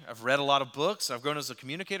seminary. I've read a lot of books. I've grown as a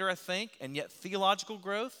communicator, I think. And yet theological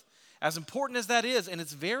growth, as important as that is, and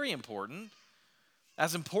it's very important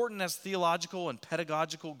as theological and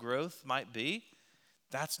pedagogical growth might be,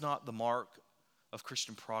 that's not the mark of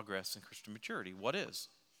Christian progress and Christian maturity. What is?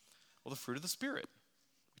 Well, the fruit of the Spirit.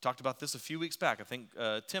 We talked about this a few weeks back. I think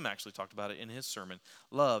Tim actually talked about it in his sermon.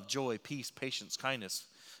 Love, joy, peace, patience, kindness,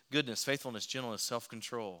 goodness, faithfulness, gentleness,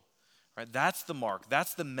 self-control. Right? That's the mark.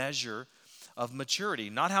 That's the measure of maturity.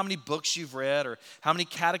 Not how many books you've read or how many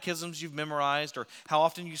catechisms you've memorized or how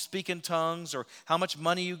often you speak in tongues or how much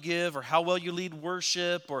money you give or how well you lead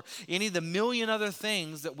worship or any of the million other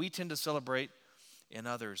things that we tend to celebrate in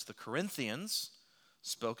others. The Corinthians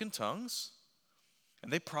spoke in tongues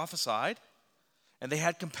and they prophesied and they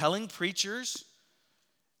had compelling preachers.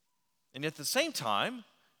 And at the same time,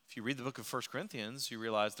 if you read the book of 1 Corinthians, you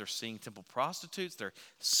realize they're seeing temple prostitutes, they're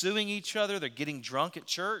suing each other, they're getting drunk at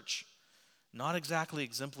church. Not exactly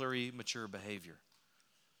exemplary, mature behavior.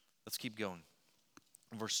 Let's keep going.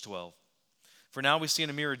 Verse 12. For now we see in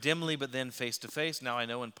a mirror dimly, but then face to face. Now I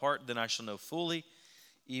know in part, then I shall know fully,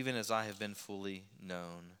 even as I have been fully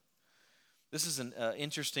known. This is an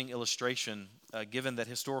interesting illustration, given that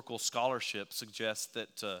historical scholarship suggests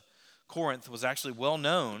that Corinth was actually well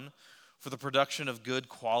known for the production of good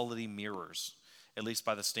quality mirrors, at least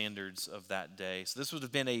by the standards of that day. So this would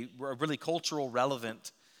have been a really cultural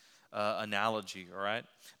relevant analogy, all right?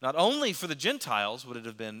 Not only for the Gentiles would it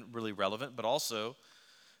have been really relevant, but also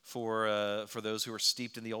for those who are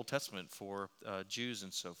steeped in the Old Testament, for Jews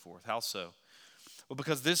and so forth. How so? Well,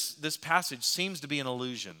 because this passage seems to be an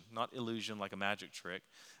illusion, not illusion like a magic trick,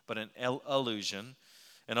 but an allusion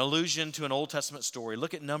to an Old Testament story.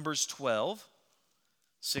 Look at Numbers 12,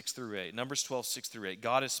 6 through 8. Numbers 12, 6 through 8.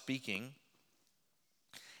 God is speaking,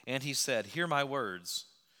 and he said, "Hear my words.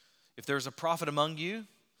 If there is a prophet among you,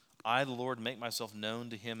 I, the Lord, make myself known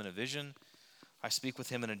to him in a vision. I speak with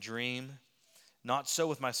him in a dream. Not so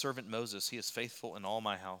with my servant Moses. He is faithful in all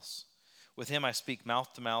my house. With him I speak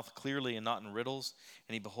mouth to mouth, clearly and not in riddles,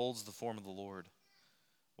 and he beholds the form of the Lord.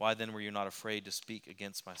 Why then were you not afraid to speak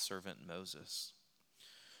against my servant Moses?"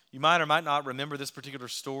 You might or might not remember this particular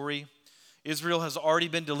story. Israel has already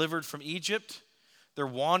been delivered from Egypt. They're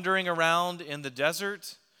wandering around in the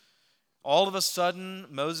desert. All of a sudden,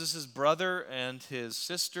 Moses' brother and his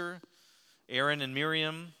sister, Aaron and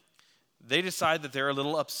Miriam, they decide that they're a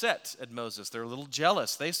little upset at Moses. They're a little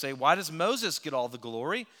jealous. They say, "Why does Moses get all the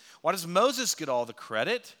glory? Why does Moses get all the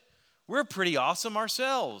credit? We're pretty awesome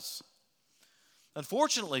ourselves."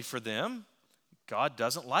 Unfortunately for them, God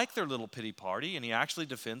doesn't like their little pity party, and he actually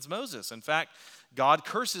defends Moses. In fact, God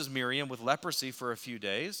curses Miriam with leprosy for a few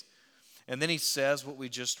days, and then he says what we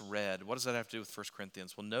just read. What does that have to do with 1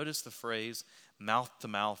 Corinthians? Well, notice the phrase mouth to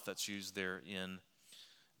mouth that's used there in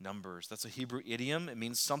Numbers. That's a Hebrew idiom. It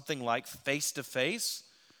means something like face to face,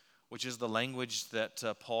 which is the language that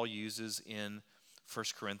Paul uses in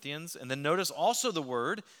 1 Corinthians. And then notice also the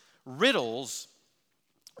word riddles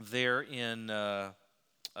there in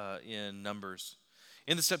Numbers.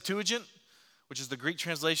 In the Septuagint, which is the Greek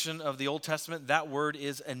translation of the Old Testament, that word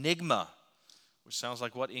is enigma, which sounds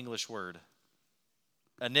like what English word?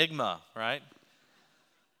 Enigma, right?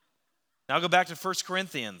 Now go back to 1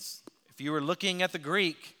 Corinthians. If you were looking at the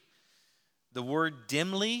Greek, the word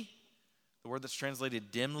dimly, the word that's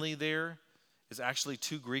translated dimly there, is actually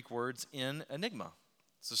two Greek words in enigma.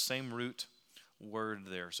 It's the same root word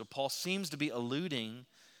there. So Paul seems to be alluding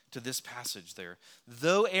to this passage there.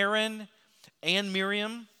 Though Aaron and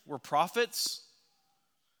Miriam were prophets,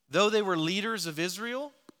 though they were leaders of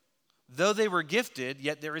Israel, though they were gifted,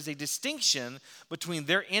 yet there is a distinction between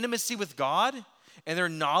their intimacy with God and their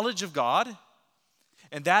knowledge of God,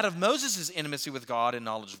 and that of Moses' intimacy with God and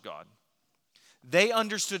knowledge of God. They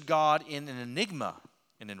understood God in an enigma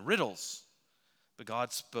and in riddles, but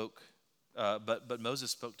but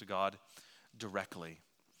Moses spoke to God directly.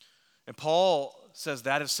 And Paul says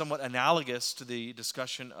that is somewhat analogous to the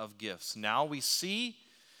discussion of gifts. Now we see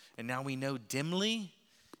and now we know dimly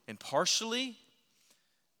and partially,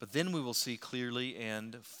 but then we will see clearly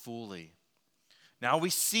and fully. Now we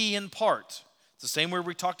see in part. It's the same word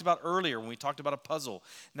we talked about earlier when we talked about a puzzle.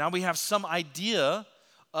 Now we have some idea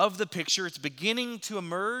of the picture. It's beginning to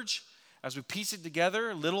emerge as we piece it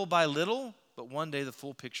together little by little, but one day the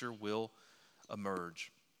full picture will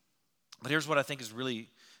emerge. But here's what I think is really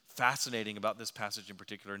fascinating about this passage in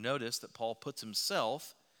particular. Notice that Paul puts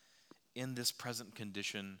himself in this present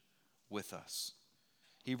condition with us.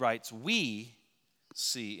 He writes, "We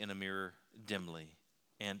see in a mirror dimly,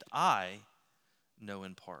 and I know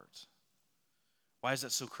in part." Why is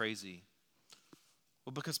that so crazy?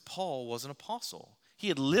 Well, because Paul was an apostle. He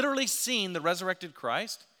had literally seen the resurrected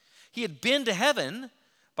Christ. He had been to heaven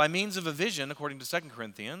by means of a vision, according to 2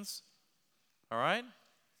 Corinthians. All right?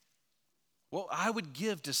 What I would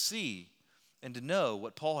give to see and to know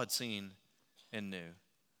what Paul had seen and knew.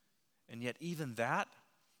 And yet even that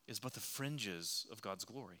is but the fringes of God's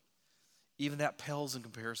glory. Even that pales in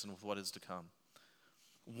comparison with what is to come.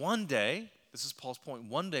 One day, this is Paul's point,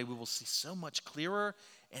 one day we will see so much clearer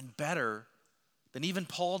and better than even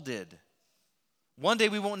Paul did. One day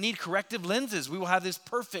we won't need corrective lenses. We will have this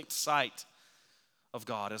perfect sight of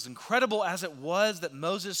God. As incredible as it was that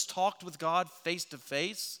Moses talked with God face to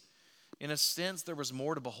face, in a sense, there was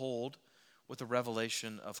more to behold with the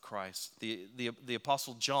revelation of Christ. The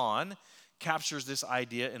Apostle John captures this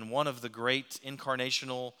idea in one of the great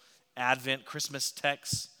incarnational Advent Christmas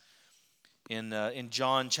texts in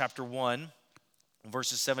John chapter 1,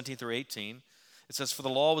 verses 17 through 18. It says, "For the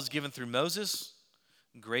law was given through Moses,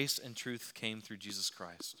 grace and truth came through Jesus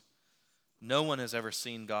Christ. No one has ever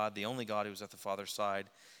seen God, the only God who is at the Father's side.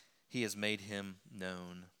 He has made him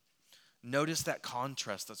known." Notice that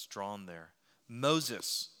contrast that's drawn there.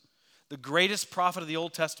 Moses, the greatest prophet of the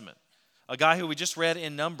Old Testament, a guy who we just read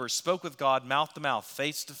in Numbers, spoke with God mouth to mouth,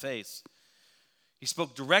 face to face. He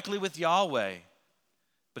spoke directly with Yahweh,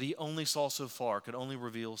 but he only saw so far, could only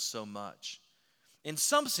reveal so much. In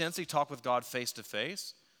some sense, he talked with God face to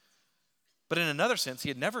face, but in another sense, he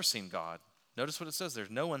had never seen God. Notice what it says there.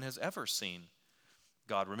 No one has ever seen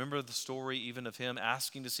God. Remember the story even of him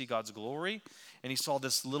asking to see God's glory? And he saw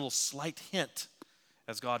this little slight hint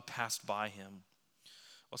as God passed by him.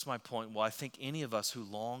 What's my point? Well, I think any of us who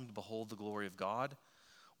long to behold the glory of God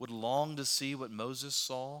would long to see what Moses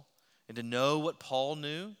saw and to know what Paul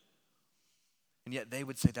knew. And yet they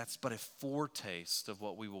would say that's but a foretaste of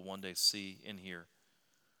what we will one day see and hear.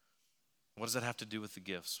 What does that have to do with the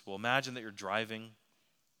gifts? Well, imagine that you're driving.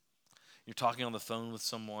 You're talking on the phone with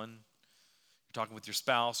someone. You're talking with your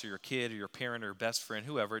spouse or your kid or your parent or your best friend,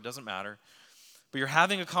 whoever, it doesn't matter. But you're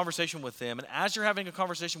having a conversation with them. And as you're having a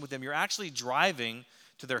conversation with them, you're actually driving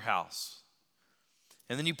to their house.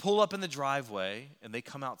 And then you pull up in the driveway and they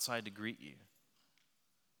come outside to greet you.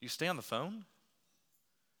 You stay on the phone?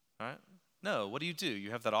 All right? No, what do?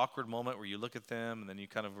 You have that awkward moment where you look at them and then you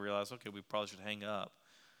kind of realize, okay, we probably should hang up.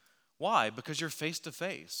 Why? Because you're face to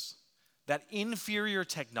face. That inferior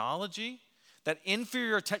technology, that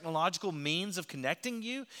inferior technological means of connecting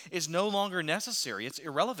you is no longer necessary. It's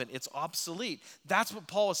irrelevant. It's obsolete. That's what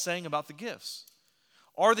Paul is saying about the gifts.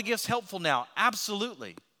 Are the gifts helpful now?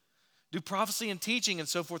 Absolutely. Do prophecy and teaching and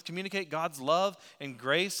so forth communicate God's love and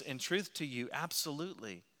grace and truth to you?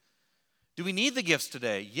 Absolutely. Do we need the gifts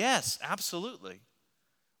today? Yes, absolutely.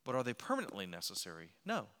 But are they permanently necessary?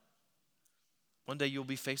 No. One day you'll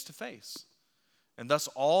be face to face. And thus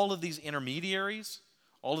all of these intermediaries,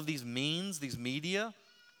 all of these means, these media,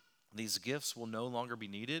 these gifts will no longer be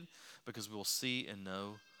needed because we will see and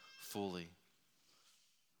know fully.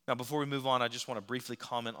 Now, before we move on, I just want to briefly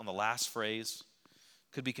comment on the last phrase.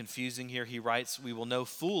 Could be confusing here. He writes, we will know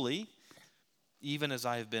fully, even as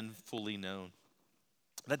I have been fully known.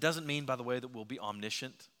 That doesn't mean, by the way, that we'll be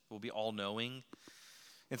omniscient, we'll be all-knowing.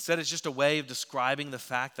 Instead, it's just a way of describing the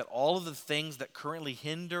fact that all of the things that currently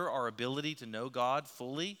hinder our ability to know God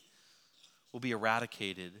fully will be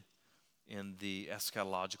eradicated in the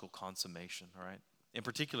eschatological consummation, all right? In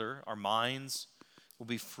particular, our minds will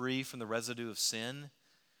be free from the residue of sin,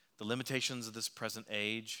 the limitations of this present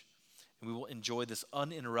age, and we will enjoy this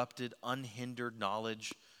uninterrupted, unhindered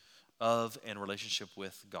knowledge of and relationship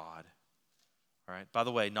with God. All right. By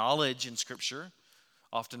the way, knowledge in Scripture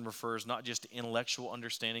often refers not just to intellectual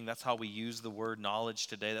understanding. That's how we use the word knowledge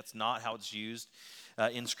today. That's not how it's used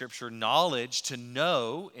in Scripture. Knowledge, to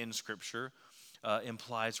know in Scripture,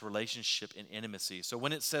 implies relationship and intimacy. So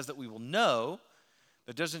when it says that we will know,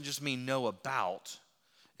 that doesn't just mean know about.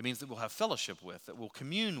 It means that we'll have fellowship with, that we'll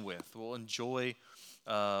commune with, we'll enjoy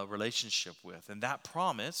relationship with. And that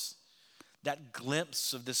promise, that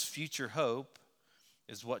glimpse of this future hope,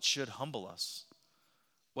 is what should humble us.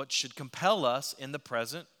 What should compel us in the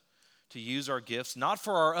present to use our gifts, not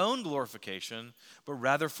for our own glorification, but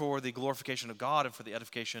rather for the glorification of God and for the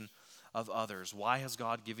edification of others. Why has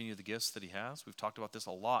God given you the gifts that he has? We've talked about this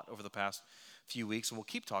a lot over the past few weeks, and we'll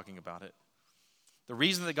keep talking about it. The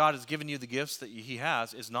reason that God has given you the gifts that he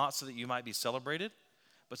has is not so that you might be celebrated,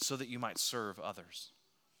 but so that you might serve others.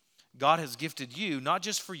 God has gifted you, not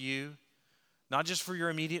just for you, not just for your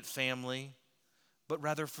immediate family, but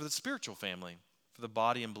rather for the spiritual family, for the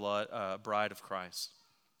body and blood, bride of Christ.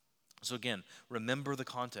 So again, remember the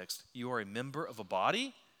context. You are a member of a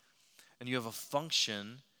body, and you have a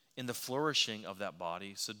function in the flourishing of that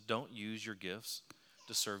body. So don't use your gifts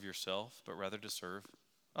to serve yourself, but rather to serve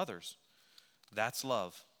others. That's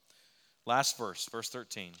love. Last verse, verse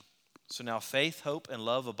 13. So now faith, hope, and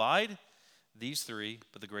love abide, these three,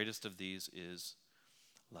 but the greatest of these is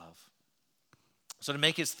love. So to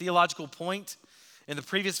make his theological point, in the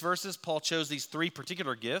previous verses, Paul chose these three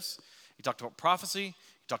particular gifts. He talked about prophecy,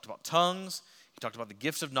 he talked about tongues, he talked about the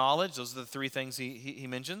gifts of knowledge. Those are the three things he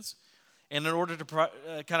mentions. And in order to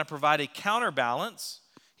kind of provide a counterbalance,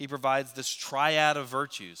 he provides this triad of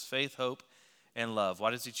virtues, faith, hope, and love.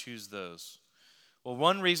 Why does he choose those? Well,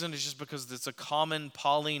 one reason is just because it's a common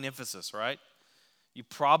Pauline emphasis, right? You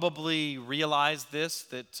probably realize this,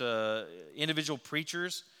 that individual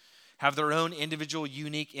preachers have their own individual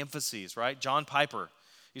unique emphases, right? John Piper,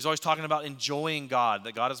 he's always talking about enjoying God,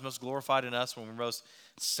 that God is most glorified in us when we're most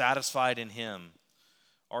satisfied in him.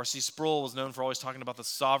 R.C. Sproul was known for always talking about the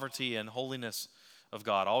sovereignty and holiness of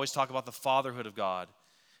God, always talk about the fatherhood of God.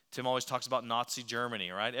 Tim always talks about Nazi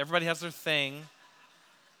Germany, right? Everybody has their thing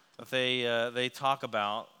that they talk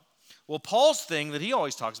about. Well, Paul's thing that he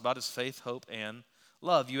always talks about is faith, hope, and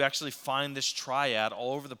love. You actually find this triad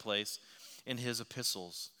all over the place in his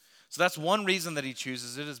epistles. So that's one reason that he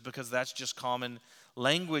chooses it, is because that's just common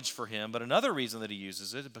language for him. But another reason that he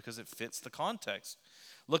uses it is because it fits the context.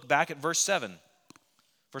 Look back at verse 7.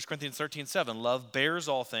 1 Corinthians 13:7. Love bears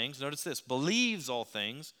all things. Notice this. Believes all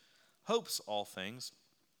things. Hopes all things.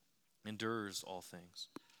 Endures all things.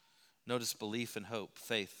 Notice belief and hope,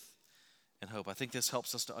 faith and hope. I think this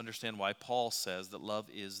helps us to understand why Paul says that love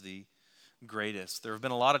is the greatest. There have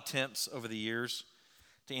been a lot of attempts over the years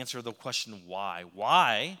to answer the question why.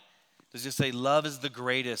 Why does it say love is the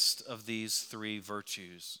greatest of these three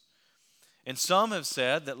virtues? And some have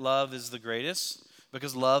said that love is the greatest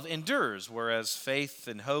because love endures, whereas faith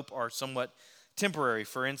and hope are somewhat temporary.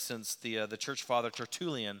 For instance, the church father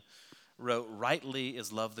Tertullian wrote, "Rightly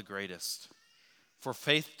is love the greatest. For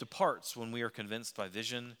faith departs when we are convinced by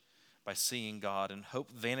vision, by seeing God, and hope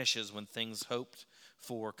vanishes when things hoped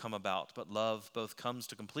for come about. But love both comes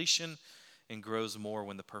to completion and grows more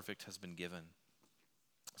when the perfect has been given."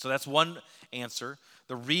 So that's one answer.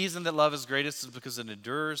 The reason that love is greatest is because it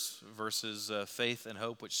endures versus faith and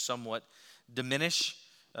hope, which somewhat diminish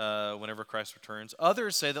whenever Christ returns.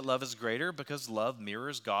 Others say that love is greater because love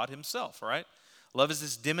mirrors God himself, right? Love is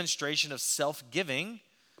this demonstration of self-giving,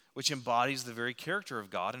 which embodies the very character of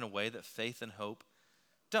God in a way that faith and hope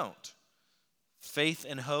don't. Faith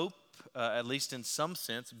and hope, at least in some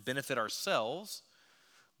sense, benefit ourselves,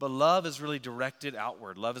 but love is really directed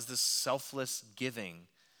outward. Love is this selfless giving.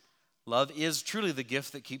 Love is truly the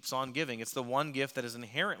gift that keeps on giving. It's the one gift that is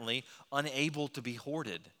inherently unable to be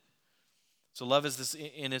hoarded. So love is this,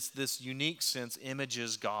 in this unique sense,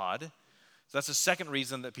 images God. So that's the second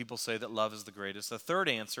reason that people say that love is the greatest. The third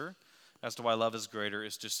answer as to why love is greater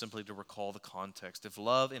is just simply to recall the context. If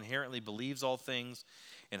love inherently believes all things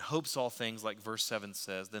and hopes all things, like verse 7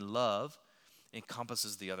 says, then love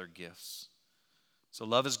encompasses the other gifts. So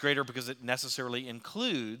love is greater because it necessarily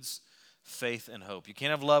includes faith and hope. You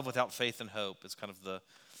can't have love without faith and hope. It's kind of the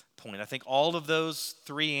point. I think all of those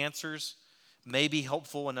three answers may be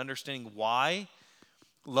helpful in understanding why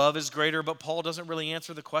love is greater, but Paul doesn't really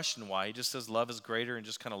answer the question why. He just says love is greater and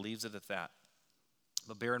just kind of leaves it at that.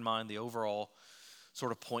 But bear in mind the overall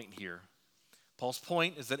sort of point here. Paul's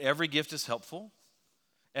point is that every gift is helpful.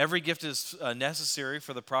 Every gift is necessary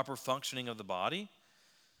for the proper functioning of the body.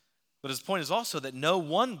 But his point is also that no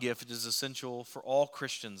one gift is essential for all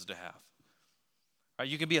Christians to have. Right?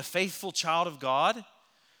 You can be a faithful child of God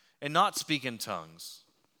and not speak in tongues,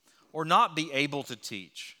 or not be able to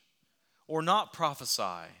teach, or not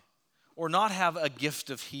prophesy, or not have a gift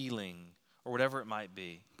of healing, or whatever it might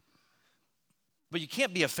be. But you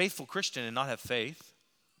can't be a faithful Christian and not have faith,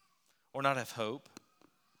 or not have hope,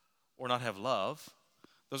 or not have love.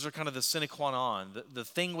 Those are kind of the sine qua non, the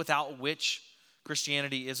thing without which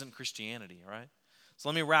Christianity isn't Christianity, right? So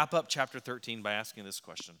let me wrap up chapter 13 by asking this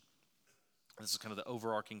question. This is kind of the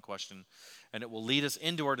overarching question, and it will lead us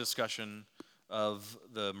into our discussion of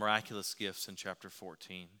the miraculous gifts in chapter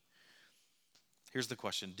 14. Here's the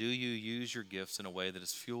question. Do you use your gifts in a way that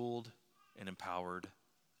is fueled and empowered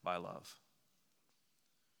by love?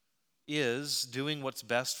 Is doing what's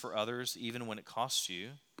best for others, even when it costs you,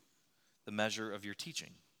 the measure of your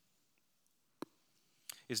teaching?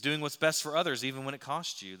 Is doing what's best for others, even when it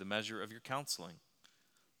costs you, the measure of your counseling?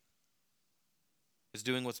 Is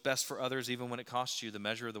doing what's best for others, even when it costs you, the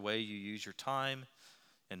measure of the way you use your time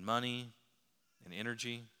and money and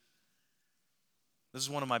energy? This is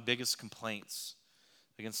one of my biggest complaints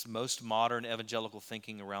against most modern evangelical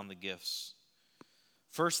thinking around the gifts.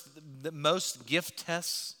 First, most gift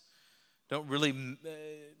tests don't really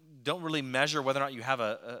measure whether or not you have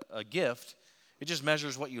a gift. It just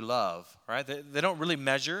measures what you love, right? They don't really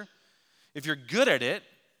measure if you're good at it.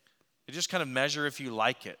 They just kind of measure if you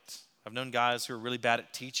like it. I've known guys who are really bad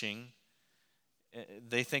at teaching.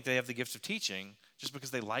 They think they have the gift of teaching just because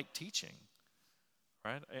they like teaching,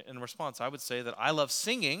 right? In response, I would say that I love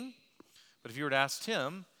singing, but if you were to ask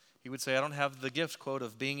Tim, he would say I don't have the gift, quote,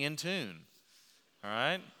 of being in tune, all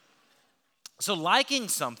right? So liking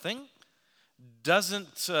something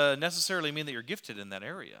doesn't necessarily mean that you're gifted in that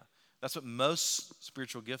area. That's what most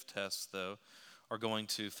spiritual gift tests, though, are going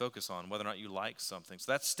to focus on, whether or not you like something.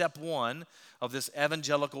 So that's step one of this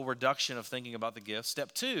evangelical reduction of thinking about the gifts.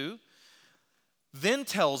 Step two then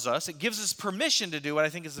tells us, it gives us permission to do what I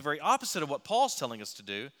think is the very opposite of what Paul's telling us to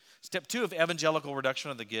do. Step two of evangelical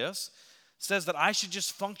reduction of the gifts says that I should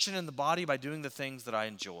just function in the body by doing the things that I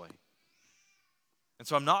enjoy. And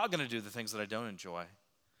so I'm not going to do the things that I don't enjoy.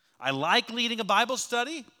 I like leading a Bible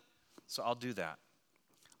study, so I'll do that.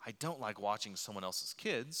 I don't like watching someone else's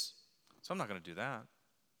kids, so I'm not going to do that.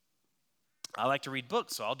 I like to read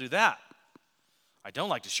books, so I'll do that. I don't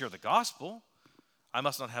like to share the gospel. I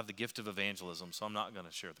must not have the gift of evangelism, so I'm not going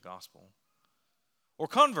to share the gospel. Or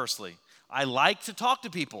conversely, I like to talk to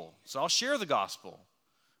people, so I'll share the gospel.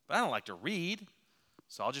 But I don't like to read,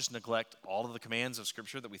 so I'll just neglect all of the commands of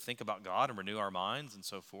Scripture that we think about God and renew our minds and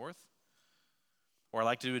so forth. Or I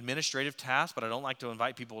like to do administrative tasks, but I don't like to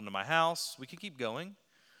invite people into my house. We can keep going.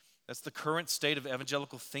 That's the current state of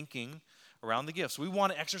evangelical thinking around the gifts. We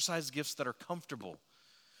want to exercise gifts that are comfortable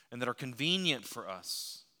and that are convenient for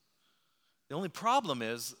us. The only problem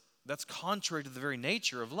is that's contrary to the very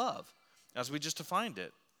nature of love, as we just defined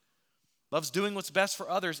it. Love's doing what's best for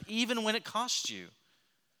others, even when it costs you.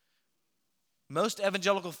 Most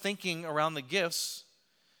evangelical thinking around the gifts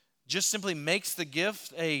just simply makes the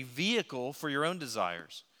gift a vehicle for your own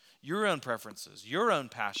desires, your own preferences, your own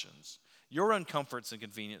passions, your own comforts and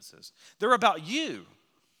conveniences. They're about you.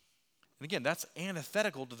 And again, that's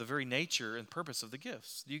antithetical to the very nature and purpose of the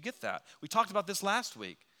gifts. Do you get that? We talked about this last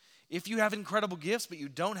week. If you have incredible gifts, but you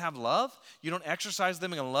don't have love, you don't exercise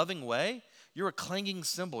them in a loving way, you're a clanging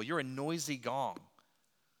cymbal. You're a noisy gong.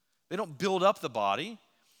 They don't build up the body.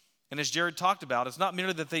 And as Jared talked about, it's not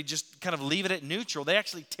merely that they just kind of leave it at neutral. They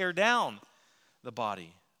actually tear down the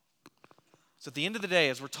body. So at the end of the day,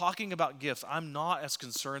 as we're talking about gifts, I'm not as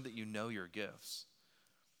concerned that you know your gifts.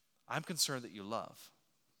 I'm concerned that you love.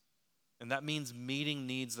 And that means meeting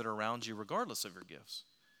needs that are around you regardless of your gifts.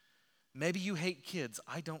 Maybe you hate kids.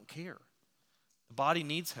 I don't care. The body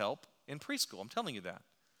needs help in preschool. I'm telling you that.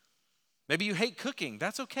 Maybe you hate cooking.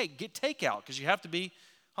 That's okay. Get takeout because you have to be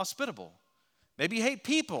hospitable. Maybe you hate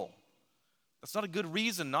people. That's not a good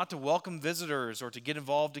reason not to welcome visitors or to get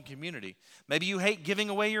involved in community. Maybe you hate giving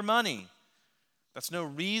away your money. That's no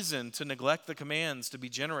reason to neglect the commands to be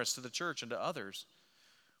generous to the church and to others.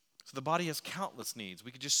 So the body has countless needs.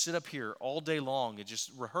 We could just sit up here all day long and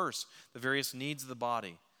just rehearse the various needs of the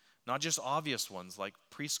body. Not just obvious ones like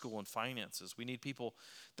preschool and finances. We need people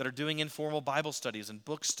that are doing informal Bible studies and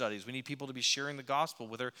book studies. We need people to be sharing the gospel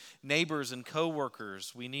with their neighbors and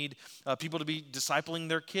coworkers. We need people to be discipling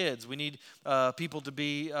their kids. We need people to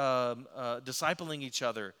be discipling each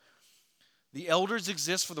other. The elders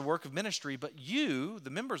exist for the work of ministry, but you,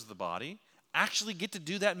 the members of the body, actually get to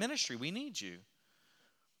do that ministry. We need you.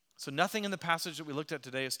 So nothing in the passage that we looked at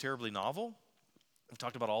today is terribly novel. We've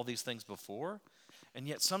talked about all these things before. And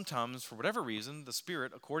yet sometimes, for whatever reason, the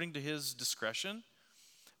Spirit, according to his discretion,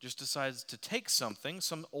 just decides to take something,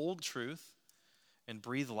 some old truth, and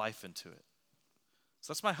breathe life into it.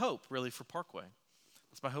 So that's my hope, really, for Parkway.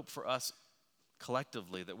 That's my hope for us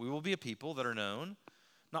collectively, that we will be a people that are known,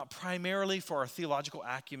 not primarily for our theological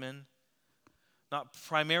acumen, not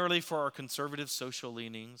primarily for our conservative social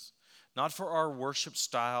leanings, not for our worship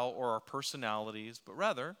style or our personalities, but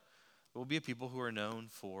rather, we'll be a people who are known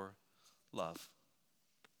for love.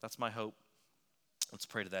 That's my hope. Let's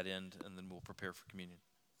pray to that end, and then we'll prepare for communion.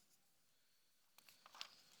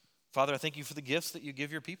 Father, I thank you for the gifts that you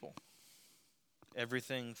give your people.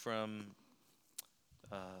 Everything from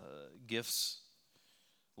gifts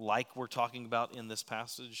like we're talking about in this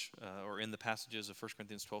passage, or in the passages of 1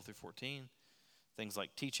 Corinthians 12 through 14, things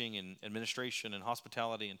like teaching and administration and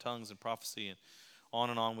hospitality and tongues and prophecy, and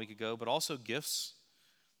on we could go, but also gifts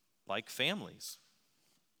like families.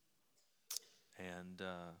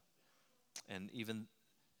 And even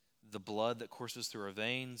the blood that courses through our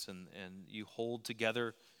veins, and you hold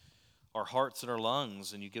together our hearts and our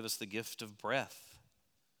lungs, and you give us the gift of breath.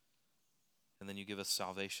 And then you give us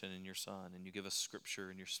salvation in your Son, and you give us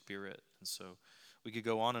Scripture in your Spirit. And so we could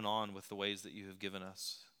go on with the ways that you have given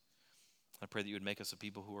us. I pray that you would make us a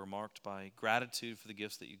people who are marked by gratitude for the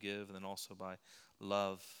gifts that you give, and then also by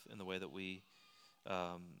love in the way that we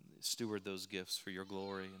steward those gifts for your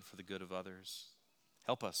glory and for the good of others.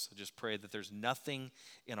 Help us. I just pray that there's nothing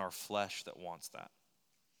in our flesh that wants that.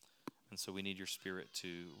 And so we need your Spirit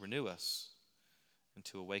to renew us and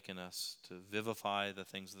to awaken us, to vivify the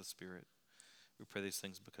things of the Spirit. We pray these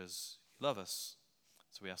things because you love us.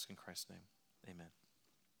 So we ask in Christ's name. Amen.